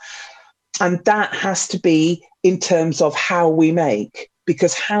about. And that has to be in terms of how we make,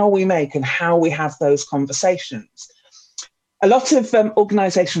 because how we make and how we have those conversations. A lot of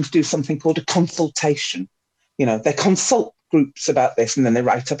organisations do something called a consultation. You know, they consult groups about this and then they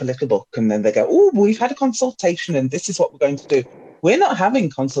write up a little book and then they go, oh, we've had a consultation and this is what we're going to do. We're not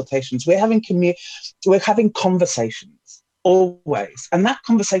having consultations. We're having conversations always. And that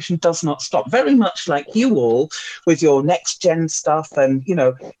conversation does not stop. Very much like you all with your next gen stuff. And, you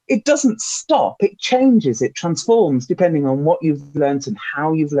know, it doesn't stop. It changes. It transforms depending on what you've learned and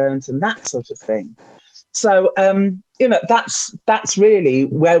how you've learned and that sort of thing. So, you know, that's really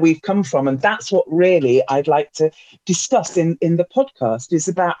where we've come from. And that's what really I'd like to discuss in the podcast, is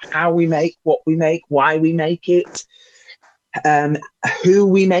about how we make what we make, why we make it, who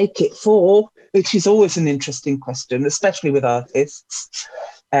we make it for, which is always an interesting question, especially with artists,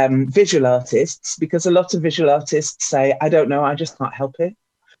 visual artists, because a lot of visual artists say, I don't know, I just can't help it.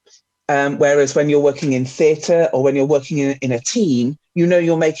 Whereas when you're working in theatre or when you're working in a team, you know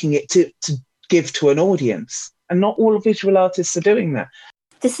you're making it to give to an audience. And not all visual artists are doing that.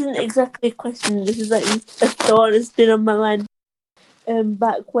 This isn't exactly a question. This is like a thought that's been on my mind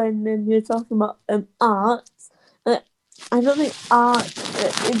back when you were talking about art. I don't think art,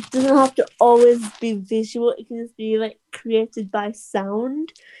 it doesn't have to always be visual. It can just be like created by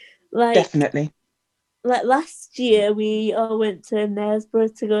sound. Like, definitely. Like last year, we all went to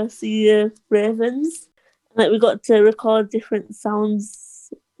Knaresborough to go see the Ravens. Like we got to record different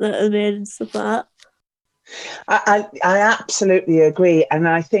sounds that are made and stuff like that. I absolutely agree. And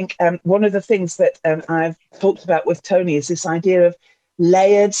I think one of the things that I've talked about with Tony is this idea of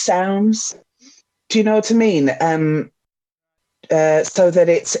layered sounds. Do you know what I mean? So that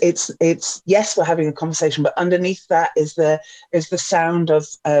it's yes, we're having a conversation, but underneath that is the sound of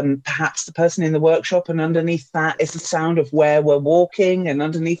perhaps the person in the workshop, and underneath that is the sound of where we're walking, and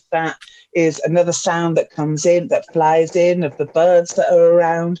underneath that is another sound that comes in, that flies in, of the birds that are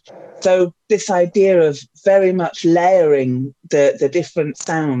around. So this idea of very much layering the different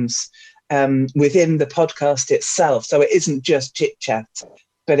sounds within the podcast itself. So it isn't just chit chat,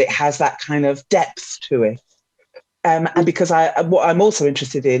 but it has that kind of depth to it. And because what I'm also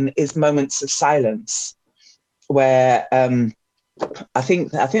interested in is moments of silence, where I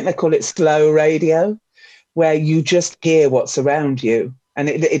think they call it slow radio, where you just hear what's around you. And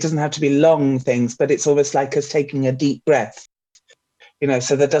it doesn't have to be long things, but it's almost like us taking a deep breath,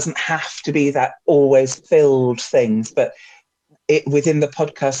 so there doesn't have to be that always filled things, but within the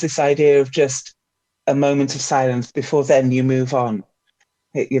podcast, this idea of just a moment of silence before then you move on.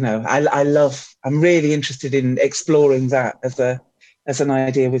 I'm really interested in exploring that as an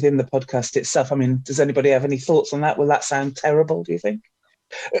idea within the podcast itself. I mean, does anybody have any thoughts on that? Will that sound terrible, do you think?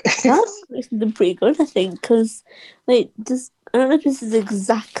 That's pretty good, I think, because I don't know if this is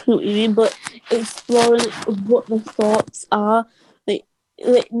exactly what you mean, but exploring what the thoughts are, like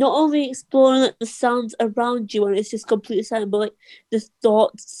not only exploring the sounds around you when it's just completely silent, but like the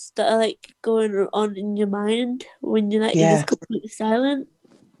thoughts that are like going on in your mind when you're just completely silent.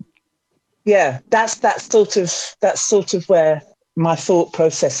 Yeah, that's sort of where my thought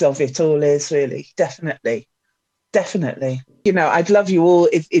process of it all is, really. Definitely. I'd love you all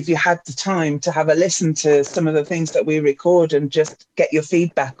if you had the time to have a listen to some of the things that we record and just get your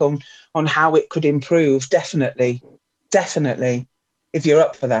feedback on how it could improve. Definitely. If you're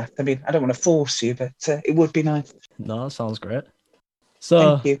up for that. I mean, I don't want to force you, but it would be nice. No, that sounds great.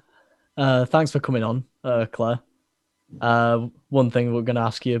 So, thank you. Thanks for coming on, Claire. One thing we're going to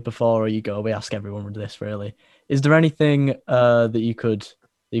ask you before you go, we ask everyone this really. Is there anything that you could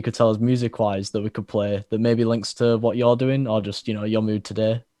tell us music-wise that we could play that maybe links to what you're doing, or just, your mood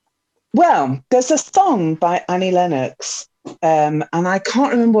today? Well, there's a song by Annie Lennox, and I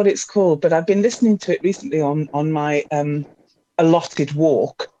can't remember what it's called, but I've been listening to it recently on my allotted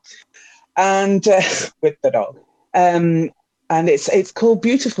walk, and with the dog. And it's called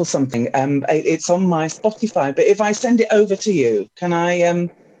Beautiful Something. It's on my Spotify. But if I send it over to you, can I?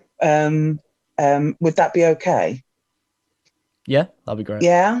 Would that be okay? Yeah, that'd be great.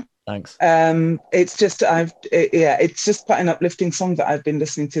 Yeah. Thanks. It's just it's just quite an uplifting song that I've been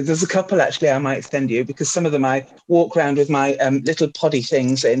listening to. There's a couple actually I might send you, because some of them I walk around with my little poddy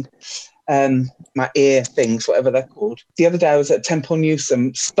things in. My ear things, whatever they're called. The other day I was at Temple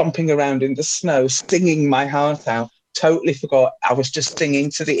Newsam, stomping around in the snow, singing my heart out. Totally forgot I was just singing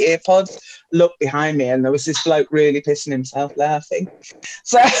to the earpods. Looked behind me and there was this bloke really pissing himself laughing.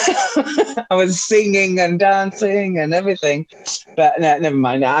 So I was singing and dancing and everything. But no, never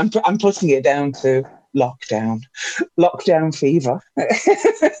mind. I'm putting it down to lockdown fever.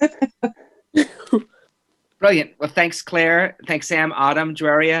 Brilliant. Well, thanks, Claire. Thanks, Sam, Autumn,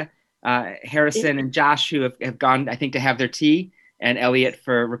 Joaria, Harrison, and Josh, who have gone, I think, to have their tea, and Elliot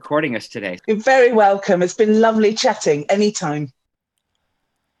for recording us today. You're very welcome. It's been lovely chatting. Anytime.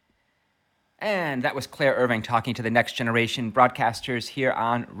 And that was Claire Irving talking to the Next Generation broadcasters here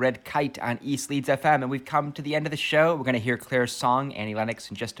on Red Kite on East Leeds FM. And we've come to the end of the show. We're going to hear Claire's song, Annie Lennox,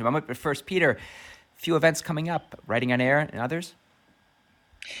 in just a moment. But first, Peter, a few events coming up, Writing on Air and others?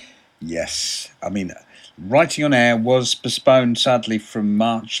 Yes. I mean, Writing on Air was postponed, sadly, from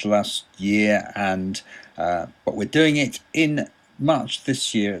March last year. But we're doing it in March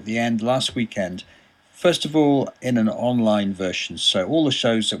this year at the end, last weekend. First of all, in an online version. So all the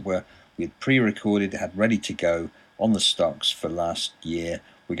shows that we had pre-recorded, had ready to go on the stocks for last year,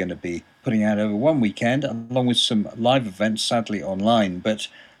 we're going to be putting out over one weekend, along with some live events, sadly online. But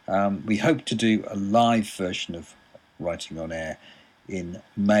we hope to do a live version of Writing on Air in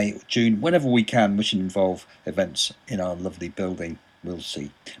May or June, whenever we can, which involve events in our lovely building. We'll see.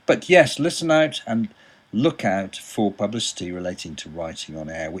 But yes, listen out and look out for publicity relating to Writing on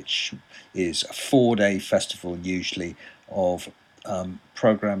Air, which is a 4-day festival usually of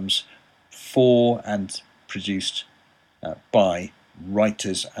programmes for and produced by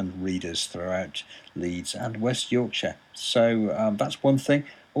writers and readers throughout Leeds and West Yorkshire. So that's one thing.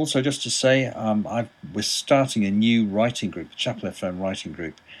 Also, just to say, we're starting a new writing group, the Chapel FM writing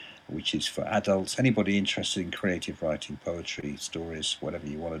group, which is for adults, anybody interested in creative writing, poetry, stories, whatever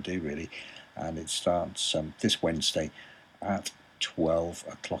you want to do really. And it starts this Wednesday at 12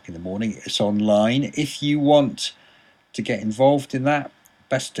 o'clock in the morning. It's online. If you want to get involved in that,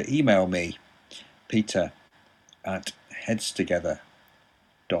 best to email me,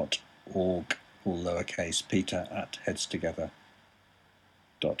 peter@headstogether.org, all lowercase,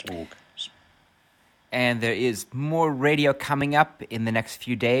 peter@headstogether.org. And there is more radio coming up in the next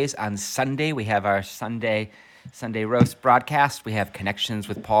few days. On Sunday, we have our Sunday roast broadcast. We have Connections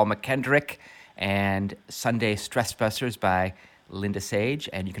with Paul McKendrick and Sunday Stress Busters by Linda Sage.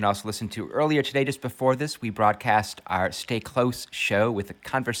 And you can also listen to earlier today, just before this, we broadcast our Stay Close show with a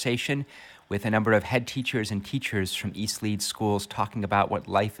conversation with a number of head teachers and teachers from East Leeds schools talking about what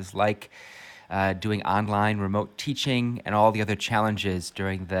life is like doing online remote teaching and all the other challenges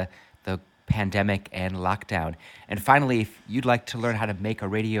during the pandemic and lockdown. And finally, if you'd like to learn how to make a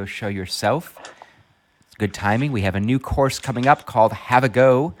radio show yourself, it's good timing. We have a new course coming up called Have a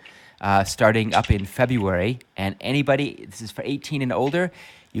Go, starting up in February. And anybody, this is for 18 and older,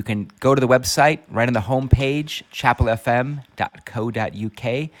 you can go to the website, right on the homepage,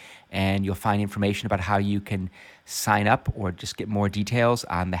 chapelfm.co.uk, and you'll find information about how you can sign up or just get more details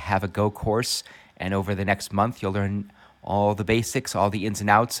on the Have a Go course. And over the next month, you'll learn all the basics, all the ins and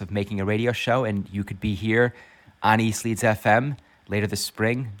outs of making a radio show, and you could be here on East Leeds FM later this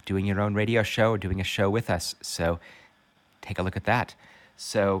spring doing your own radio show or doing a show with us. So take a look at that.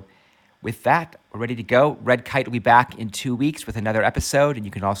 So with that, we're ready to go. Red Kite will be back in 2 weeks with another episode, and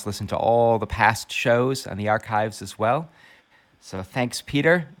you can also listen to all the past shows on the archives as well. So thanks,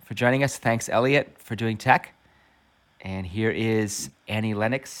 Peter, for joining us. Thanks, Elliot, for doing tech. And here is Annie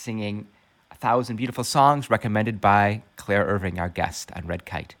Lennox singing 1,000 Beautiful Songs, recommended by Claire Irving, our guest on Red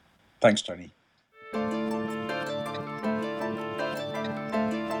Kite. Thanks, Tony.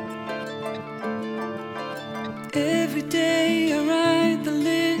 Every day I write the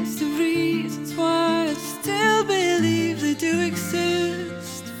list of reasons why I still believe they do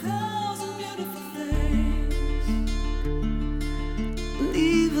exist. 1,000 beautiful things. And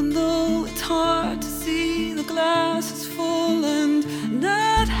even though it's hard to see, the glass is full and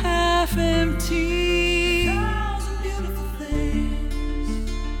not half empty. 1,000 beautiful things.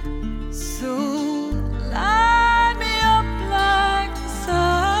 So light me up like the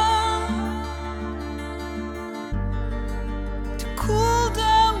sun, to cool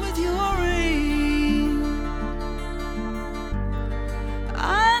down with your rain.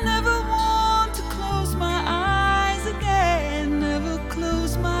 I never want to close my eyes again. Never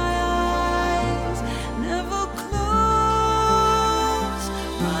close my eyes. Never close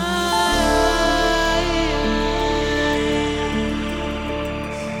my eyes.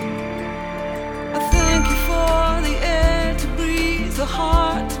 I thank you for the air to breathe, the heart